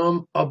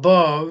from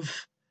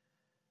above,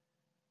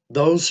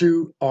 those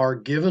who are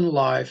given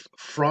life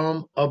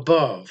from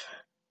above.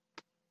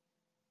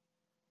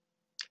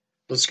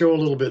 Let's go a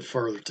little bit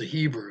further to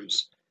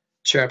Hebrews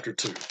chapter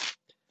 2.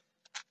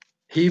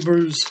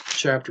 Hebrews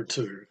chapter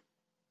 2,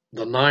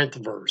 the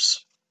 9th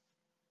verse,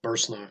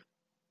 verse 9.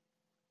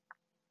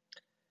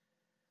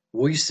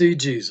 We see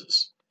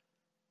Jesus,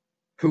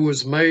 who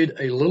was made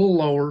a little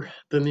lower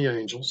than the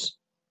angels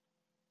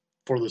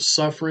for the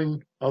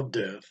suffering of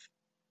death,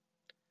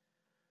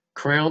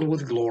 crowned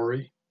with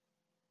glory,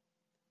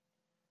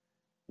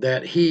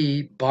 that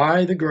he,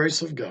 by the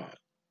grace of God,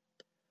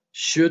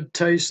 should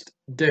taste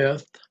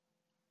death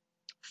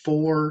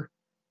for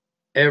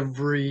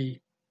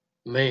every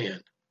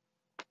man.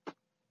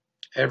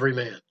 Every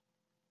man.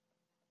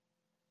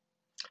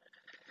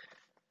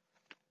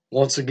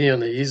 Once again,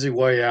 the easy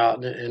way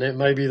out, and it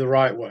may be the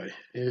right way,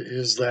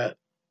 is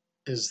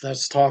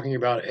that's talking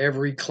about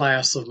every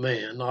class of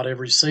man, not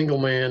every single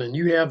man. And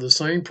you have the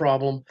same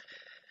problem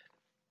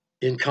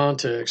in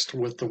context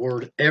with the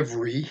word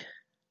every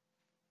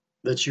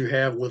that you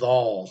have with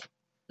all.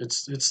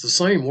 It's the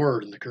same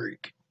word in the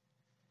Greek.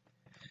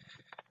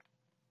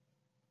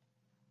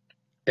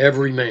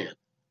 Every man.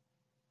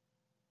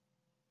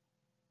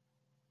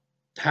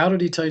 How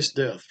did he taste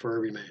death for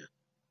every man?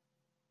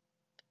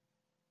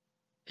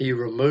 He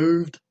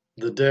removed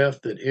the death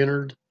that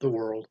entered the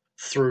world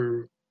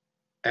through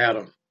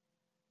Adam,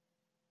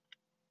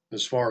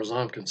 as far as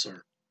I'm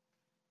concerned.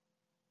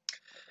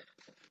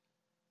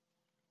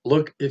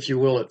 Look, if you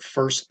will, at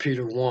 1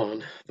 Peter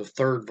 1, the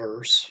 3rd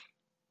verse,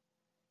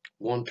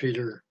 1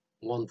 Peter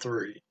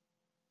 1:3.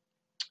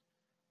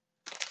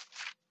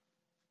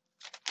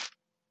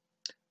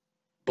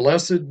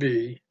 Blessed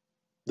be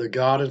the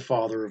God and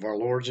Father of our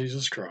Lord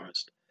Jesus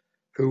Christ,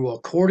 who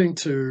according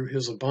to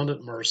his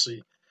abundant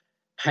mercy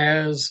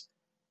has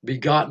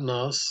begotten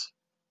us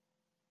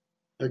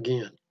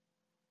again.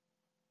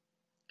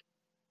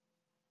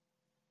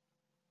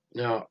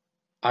 Now,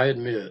 I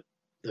admit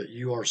that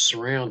you are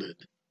surrounded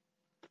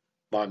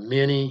by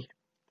many,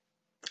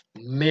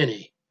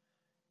 many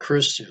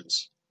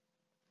Christians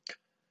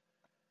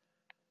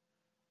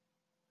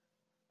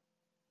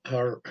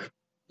are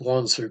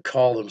ones who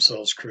call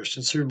themselves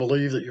Christians, who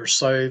believe that you're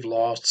saved,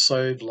 lost,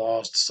 saved,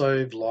 lost,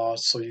 saved,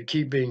 lost. So you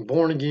keep being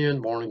born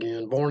again, born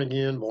again, born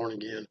again, born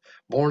again,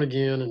 born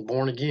again, and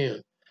born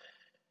again.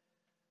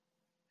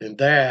 And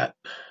that,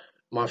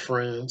 my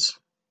friends,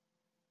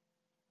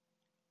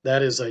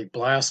 that is a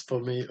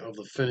blasphemy of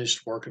the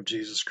finished work of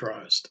Jesus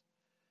Christ.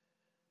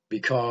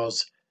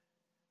 Because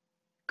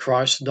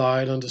Christ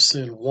died unto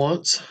sin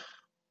once,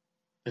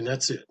 and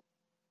that's it.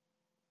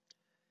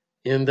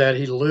 In that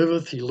he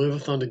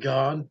liveth unto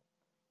God,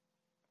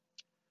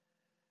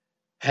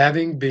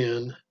 having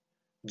been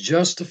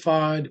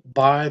justified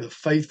by the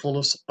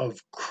faithfulness of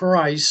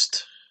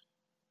Christ,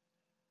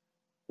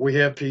 we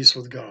have peace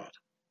with God.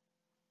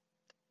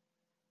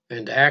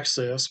 And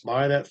access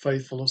by that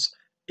faithfulness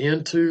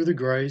into the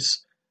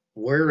grace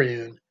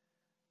wherein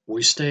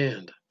we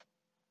stand.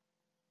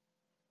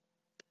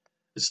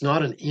 It's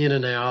not an in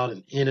and out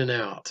and in and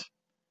out.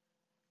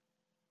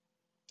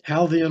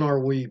 How then are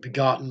we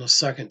begotten a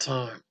second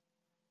time?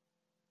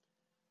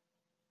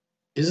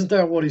 Isn't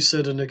that what he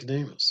said to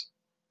Nicodemus?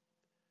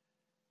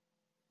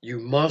 You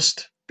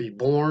must be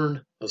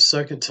born a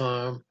second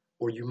time,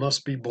 or you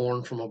must be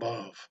born from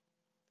above.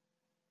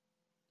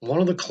 One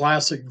of the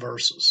classic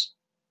verses.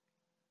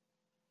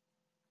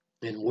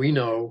 And we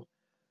know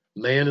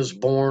man is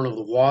born of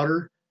the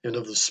water and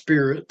of the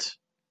Spirit,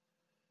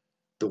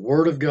 the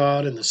Word of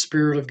God and the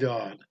Spirit of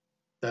God.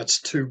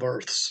 That's two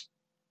births.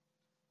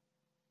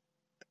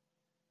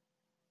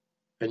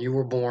 And you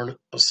were born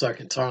a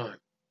second time.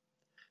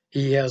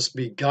 He has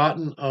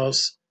begotten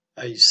us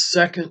a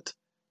second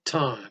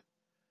time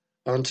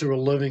unto a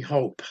living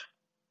hope.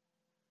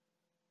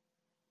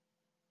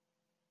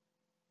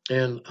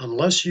 And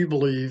unless you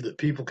believe that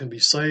people can be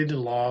saved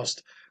and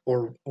lost,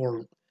 or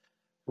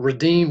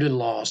redeemed and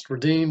lost,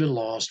 redeemed and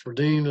lost,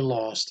 redeemed and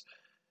lost,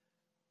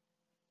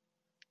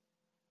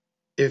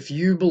 if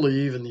you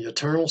believe in the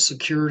eternal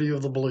security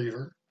of the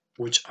believer,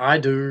 which I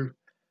do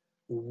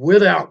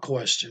without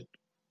question,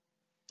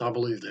 I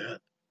believe that,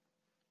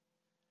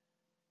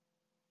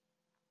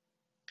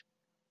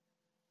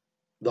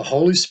 the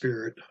Holy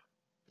Spirit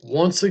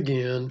once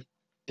again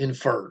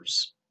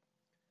infers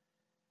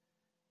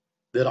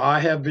that I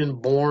have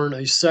been born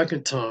a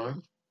second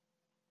time,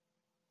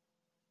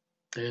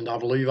 and I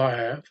believe I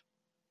have.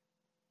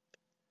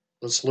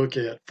 Let's look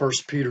at 1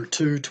 Peter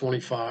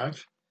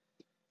 2:25.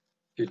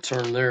 You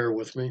turn there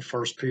with me,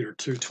 1 Peter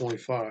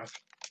 2:25.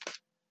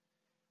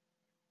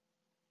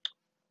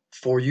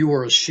 For you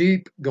are a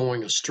sheep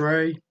going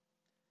astray,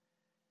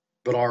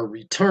 but are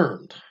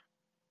returned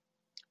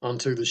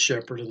unto the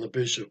shepherd and the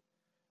bishop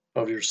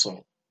of your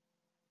soul.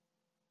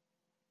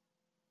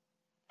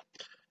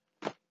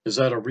 Is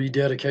that a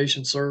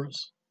rededication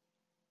service?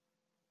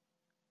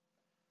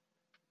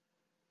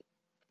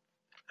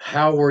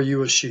 How were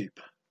you a sheep?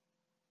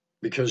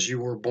 Because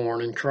you were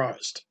born in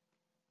Christ.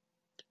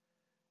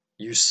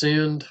 You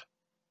sinned,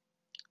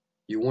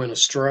 you went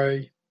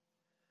astray,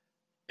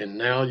 and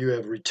now you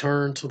have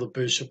returned to the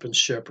bishop and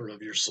shepherd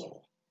of your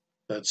soul.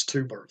 That's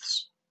two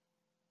births.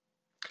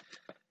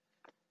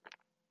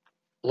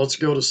 Let's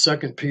go to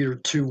 2 Peter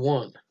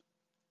 2:1.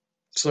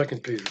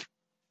 2 Peter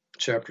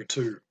chapter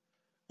 2,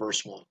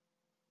 verse 1.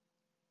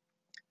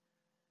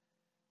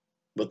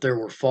 But there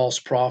were false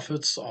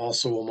prophets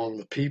also among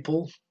the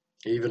people,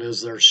 even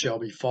as there shall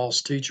be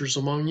false teachers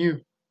among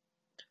you,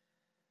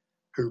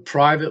 who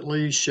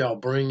privately shall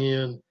bring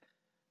in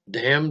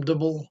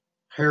damnable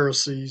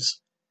heresies,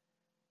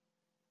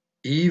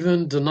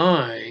 even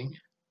denying,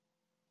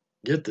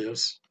 get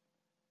this,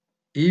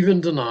 even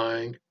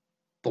denying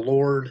the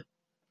Lord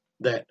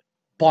that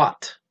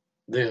bought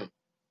them,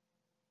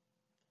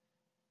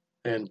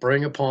 and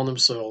bring upon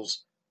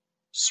themselves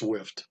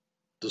swift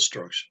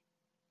destruction.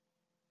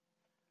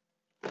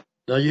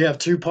 Now you have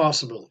two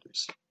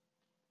possibilities.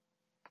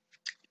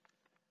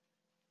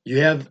 You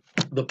have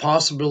the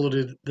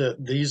possibility that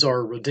these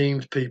are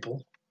redeemed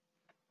people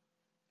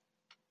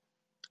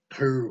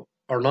who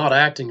are not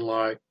acting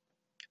like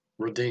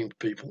redeemed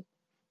people,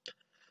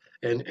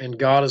 and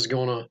God is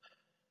going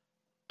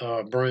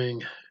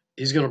to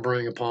He's going to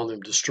bring upon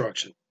them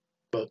destruction,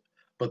 but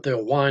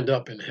they'll wind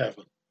up in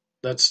heaven.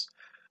 That's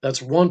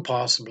one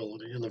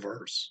possibility in the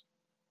verse.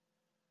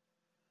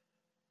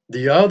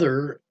 The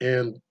other,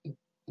 and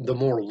the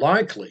more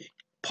likely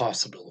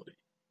possibility,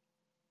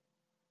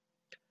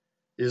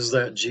 is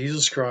that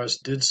Jesus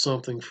Christ did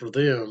something for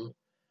them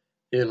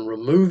in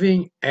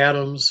removing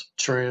Adam's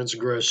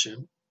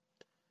transgression,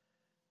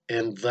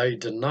 and they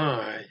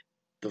deny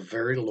the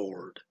very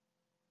Lord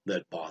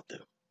that bought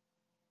them.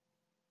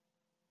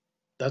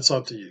 That's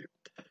up to you.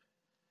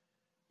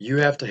 You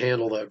have to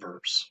handle that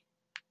verse.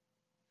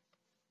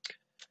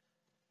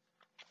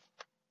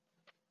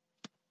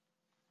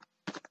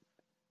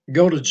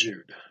 Go to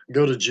Jude.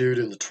 Go to Jude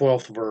in the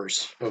 12th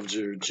verse of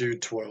Jude,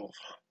 Jude 12.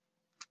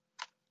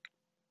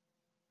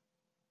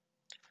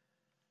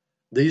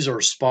 These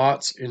are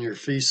spots in your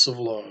feasts of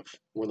love,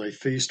 when they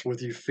feast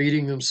with you,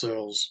 feeding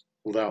themselves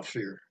without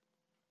fear.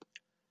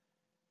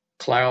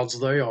 Clouds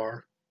they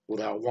are,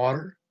 without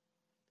water,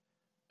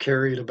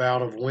 carried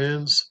about of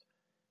winds,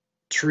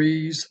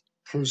 trees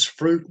whose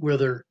fruit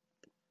wither,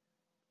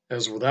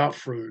 as without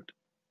fruit,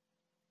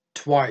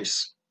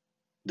 twice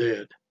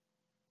dead.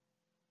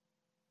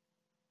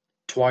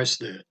 Twice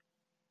dead.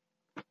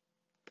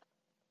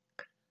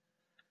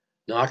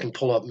 Now I can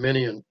pull up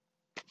many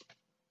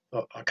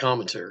a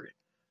commentary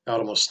out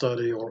of my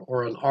study,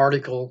 or an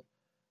article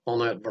on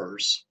that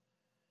verse,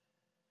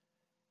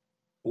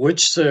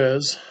 which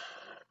says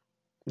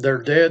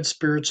they're dead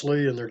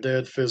spiritually and they're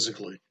dead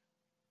physically.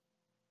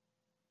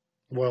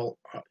 Well,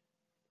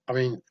 I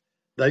mean,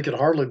 they could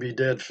hardly be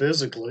dead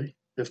physically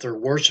if they're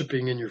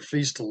worshiping in your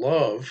feast of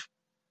love.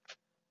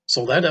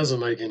 So that doesn't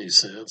make any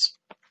sense.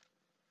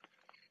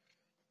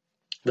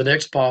 The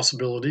next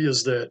possibility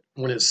is that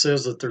when it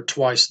says that they're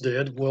twice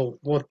dead, well,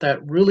 what that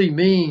really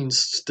means,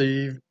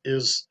 Steve,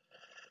 is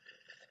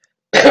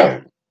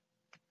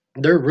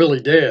they're really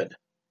dead.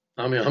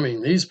 I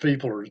mean, these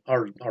people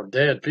are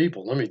dead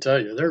people. Let me tell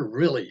you, they're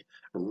really,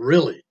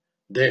 really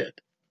dead.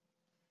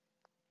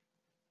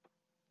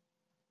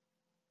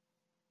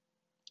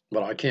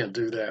 But I can't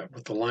do that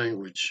with the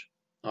language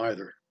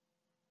either.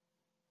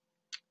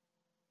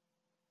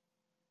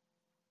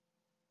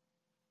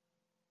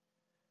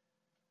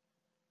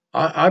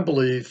 I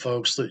believe,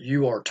 folks, that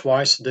you are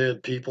twice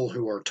dead people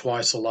who are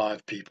twice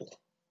alive people.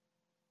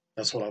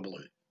 That's what I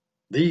believe.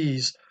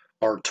 These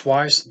are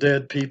twice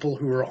dead people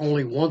who are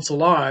only once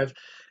alive,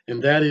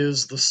 and that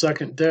is the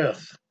second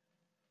death.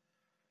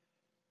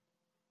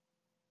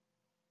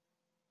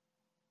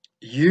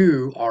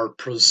 You are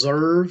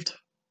preserved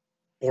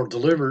or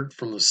delivered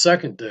from the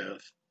second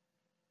death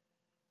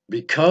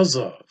because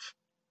of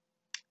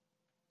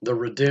the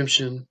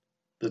redemption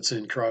that's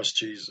in Christ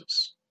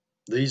Jesus.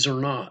 These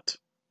are not.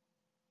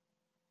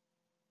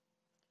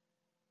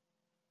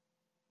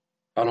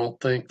 I don't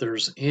think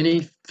there's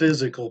any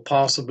physical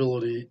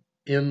possibility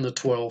in the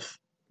 12th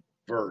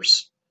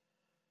verse.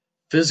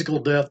 Physical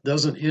death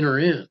doesn't enter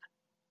in.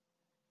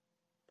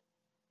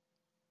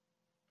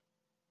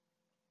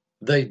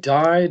 They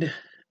died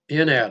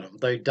in Adam.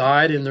 They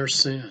died in their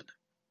sin.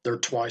 They're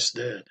twice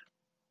dead.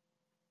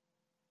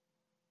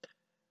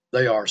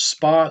 They are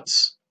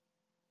spots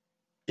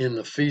in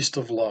the feast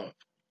of love.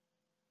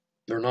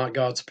 They're not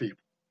God's people.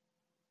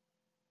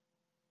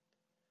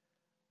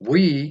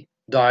 We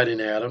died in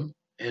Adam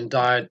and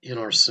died in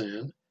our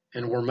sin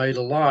and were made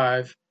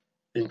alive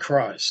in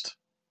Christ.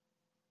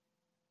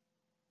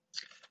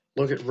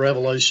 Look at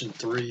Revelation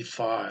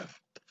 3:5.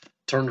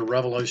 Turn to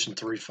Revelation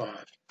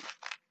 3:5.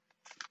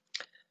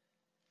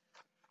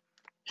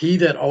 He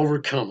that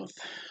overcometh,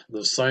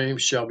 the same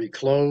shall be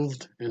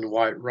clothed in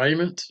white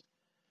raiment,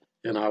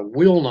 and I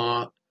will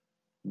not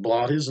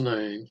blot his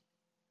name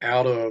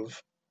out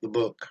of the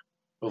book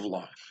of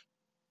life.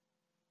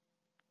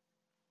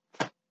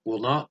 Will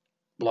not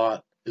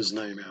blot his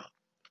name out.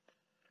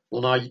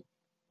 Well, now,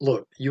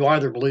 look, you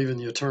either believe in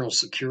the eternal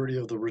security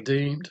of the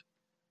redeemed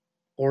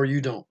or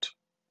you don't.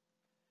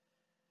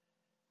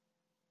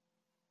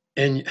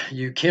 And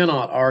you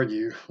cannot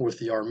argue with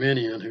the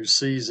Arminian who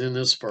sees in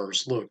this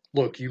verse,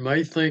 look, you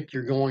may think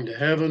you're going to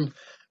heaven,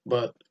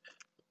 but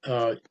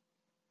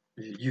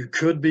you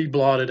could be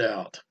blotted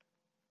out.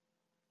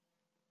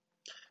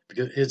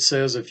 Because it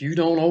says if you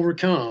don't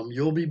overcome,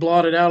 you'll be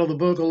blotted out of the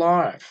book of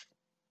life.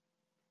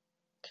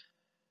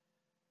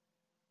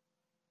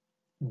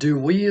 Do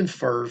we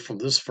infer from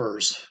this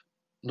verse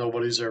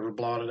nobody's ever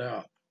blotted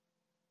out?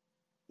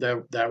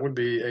 That would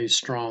be a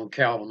strong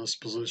Calvinist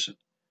position.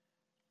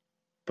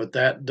 But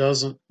that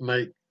doesn't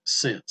make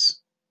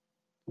sense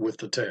with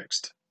the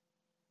text.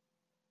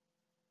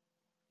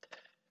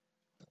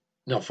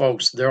 Now,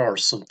 folks, there are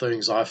some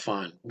things I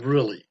find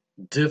really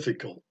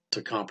difficult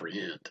to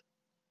comprehend.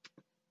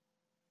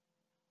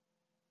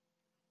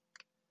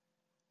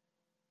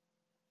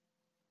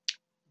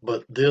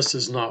 But this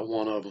is not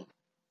one of them.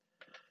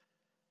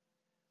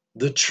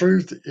 The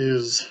truth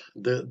is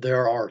that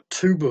there are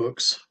two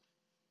books,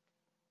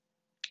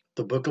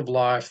 the book of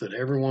life that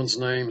everyone's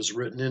name is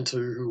written into,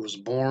 who was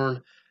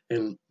born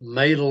and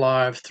made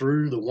alive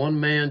through the one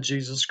man,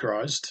 Jesus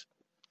Christ,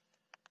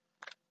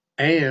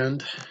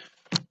 and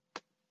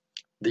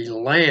the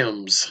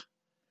Lamb's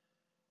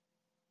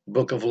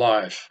book of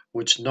life,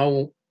 which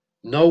no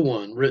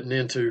one written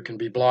into can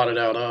be blotted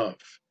out of.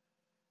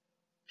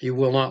 He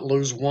will not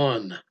lose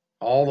one.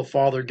 All the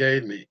Father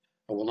gave me,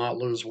 I will not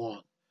lose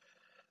one.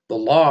 The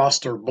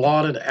lost are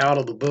blotted out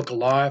of the book of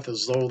life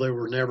as though they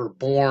were never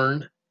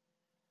born.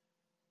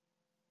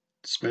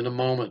 Spend a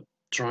moment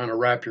trying to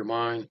wrap your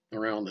mind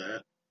around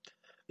that.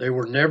 They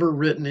were never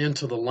written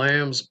into the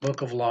Lamb's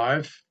book of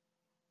life.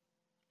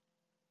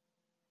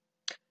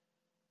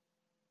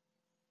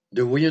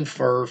 Do we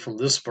infer from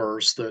this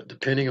verse that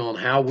depending on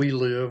how we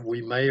live,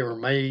 we may or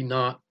may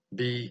not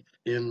be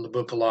in the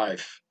book of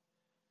life?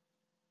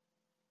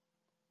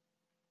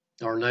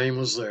 Our name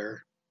was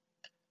there.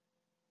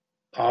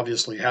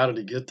 Obviously, how did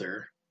he get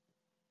there?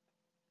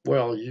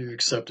 Well, you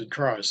accepted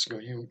Christ.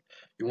 You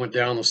went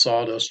down the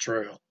sawdust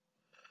trail.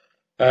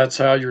 That's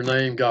how your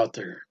name got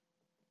there.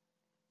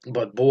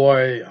 But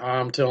boy,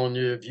 I'm telling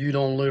you, if you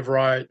don't live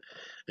right,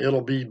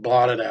 it'll be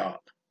blotted out.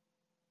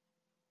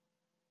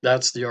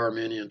 That's the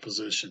Arminian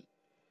position.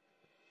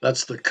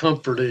 That's the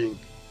comforting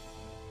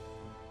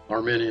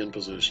Arminian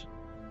position.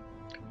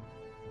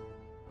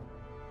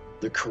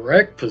 The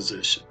correct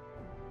position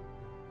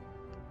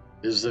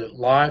is that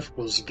life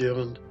was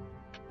given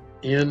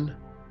in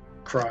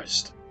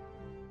Christ.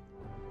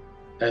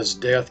 As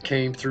death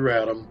came through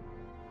Adam,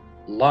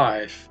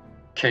 life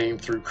came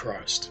through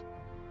Christ.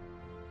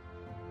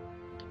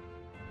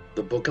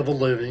 The book of the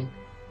living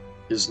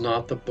is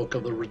not the book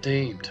of the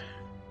redeemed.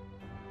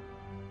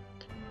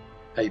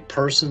 A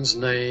person's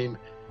name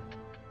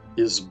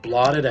is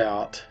blotted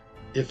out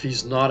if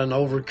he's not an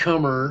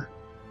overcomer.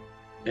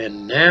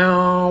 And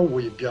now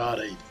we've got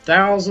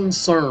 1,000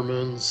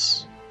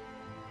 sermons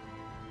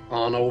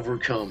on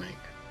overcoming.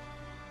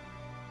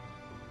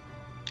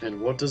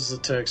 And what does the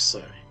text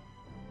say?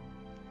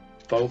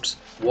 Folks,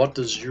 what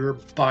does your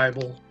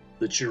Bible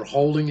that you're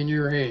holding in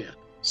your hand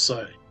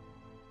say?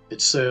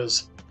 It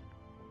says,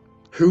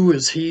 who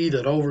is he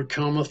that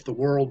overcometh the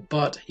world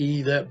but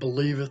he that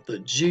believeth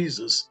that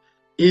Jesus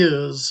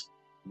is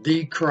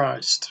the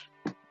Christ?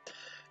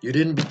 You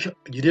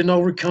didn't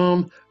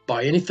overcome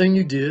by anything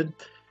you did.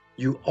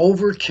 You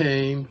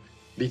overcame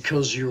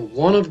because you're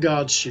one of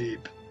God's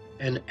sheep,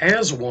 and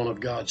as one of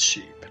God's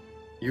sheep,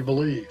 you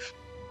believe.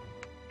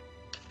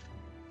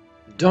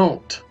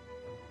 Don't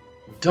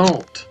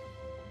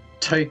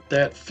take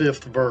that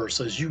 5th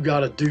verse as you got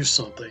to do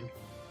something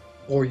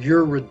or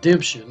your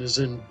redemption is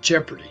in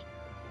jeopardy.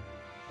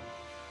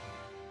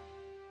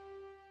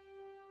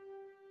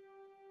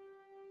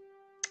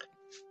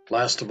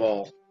 Last of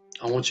all,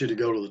 I want you to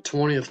go to the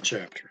 20th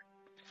chapter,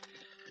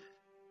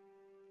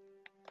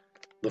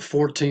 the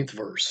 14th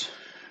verse.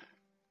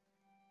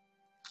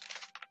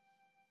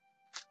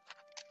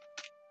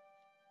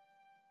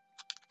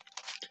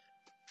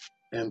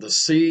 And the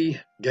sea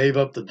gave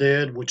up the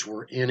dead which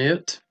were in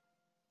it,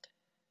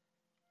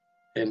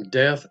 and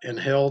death and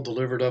hell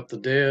delivered up the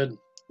dead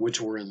which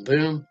were in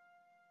them,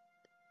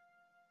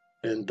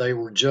 and they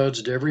were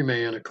judged every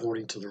man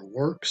according to their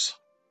works.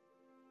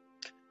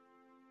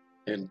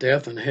 And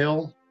death and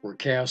hell were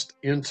cast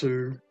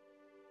into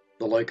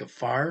the lake of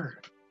fire.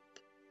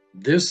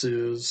 This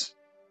is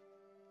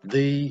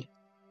the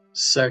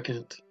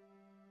second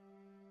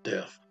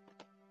death.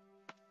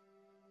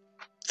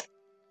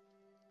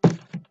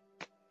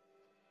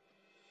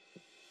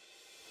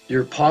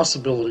 Your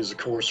possibilities, of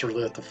course, are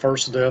that the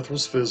first death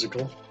was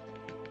physical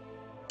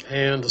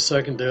and the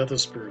second death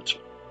is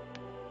spiritual.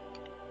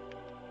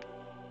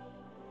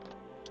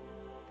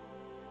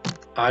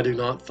 I do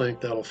not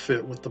think that'll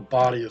fit with the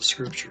body of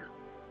Scripture.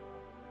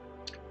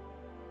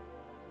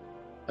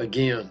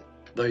 Again,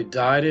 they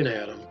died in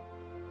Adam,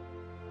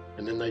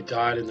 and then they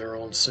died in their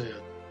own sin.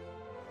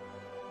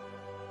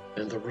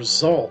 And the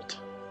result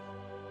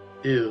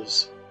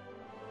is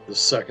the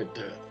second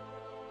death.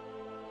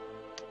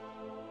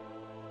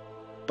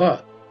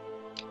 But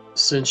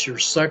since your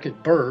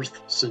second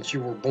birth, since you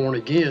were born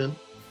again,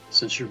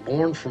 since you're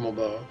born from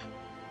above,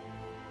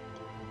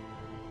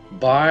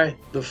 by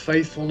the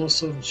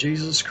faithfulness of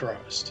Jesus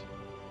Christ,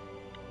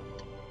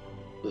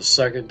 the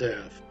second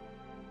death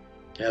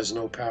has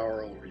no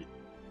power over you.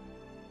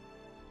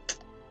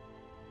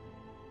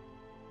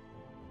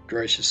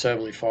 Gracious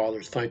Heavenly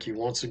Father, thank you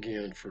once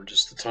again for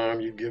just the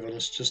time you've given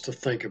us just to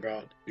think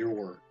about your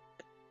word.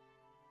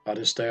 I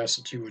just ask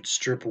that you would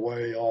strip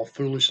away all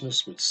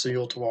foolishness, but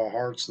seal to our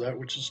hearts that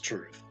which is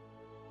truth.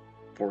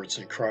 For it's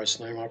in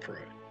Christ's name I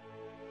pray.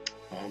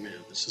 Amen.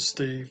 This is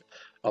Steve.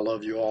 I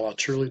love you all. I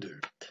truly do.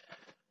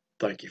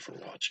 Thank you for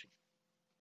watching.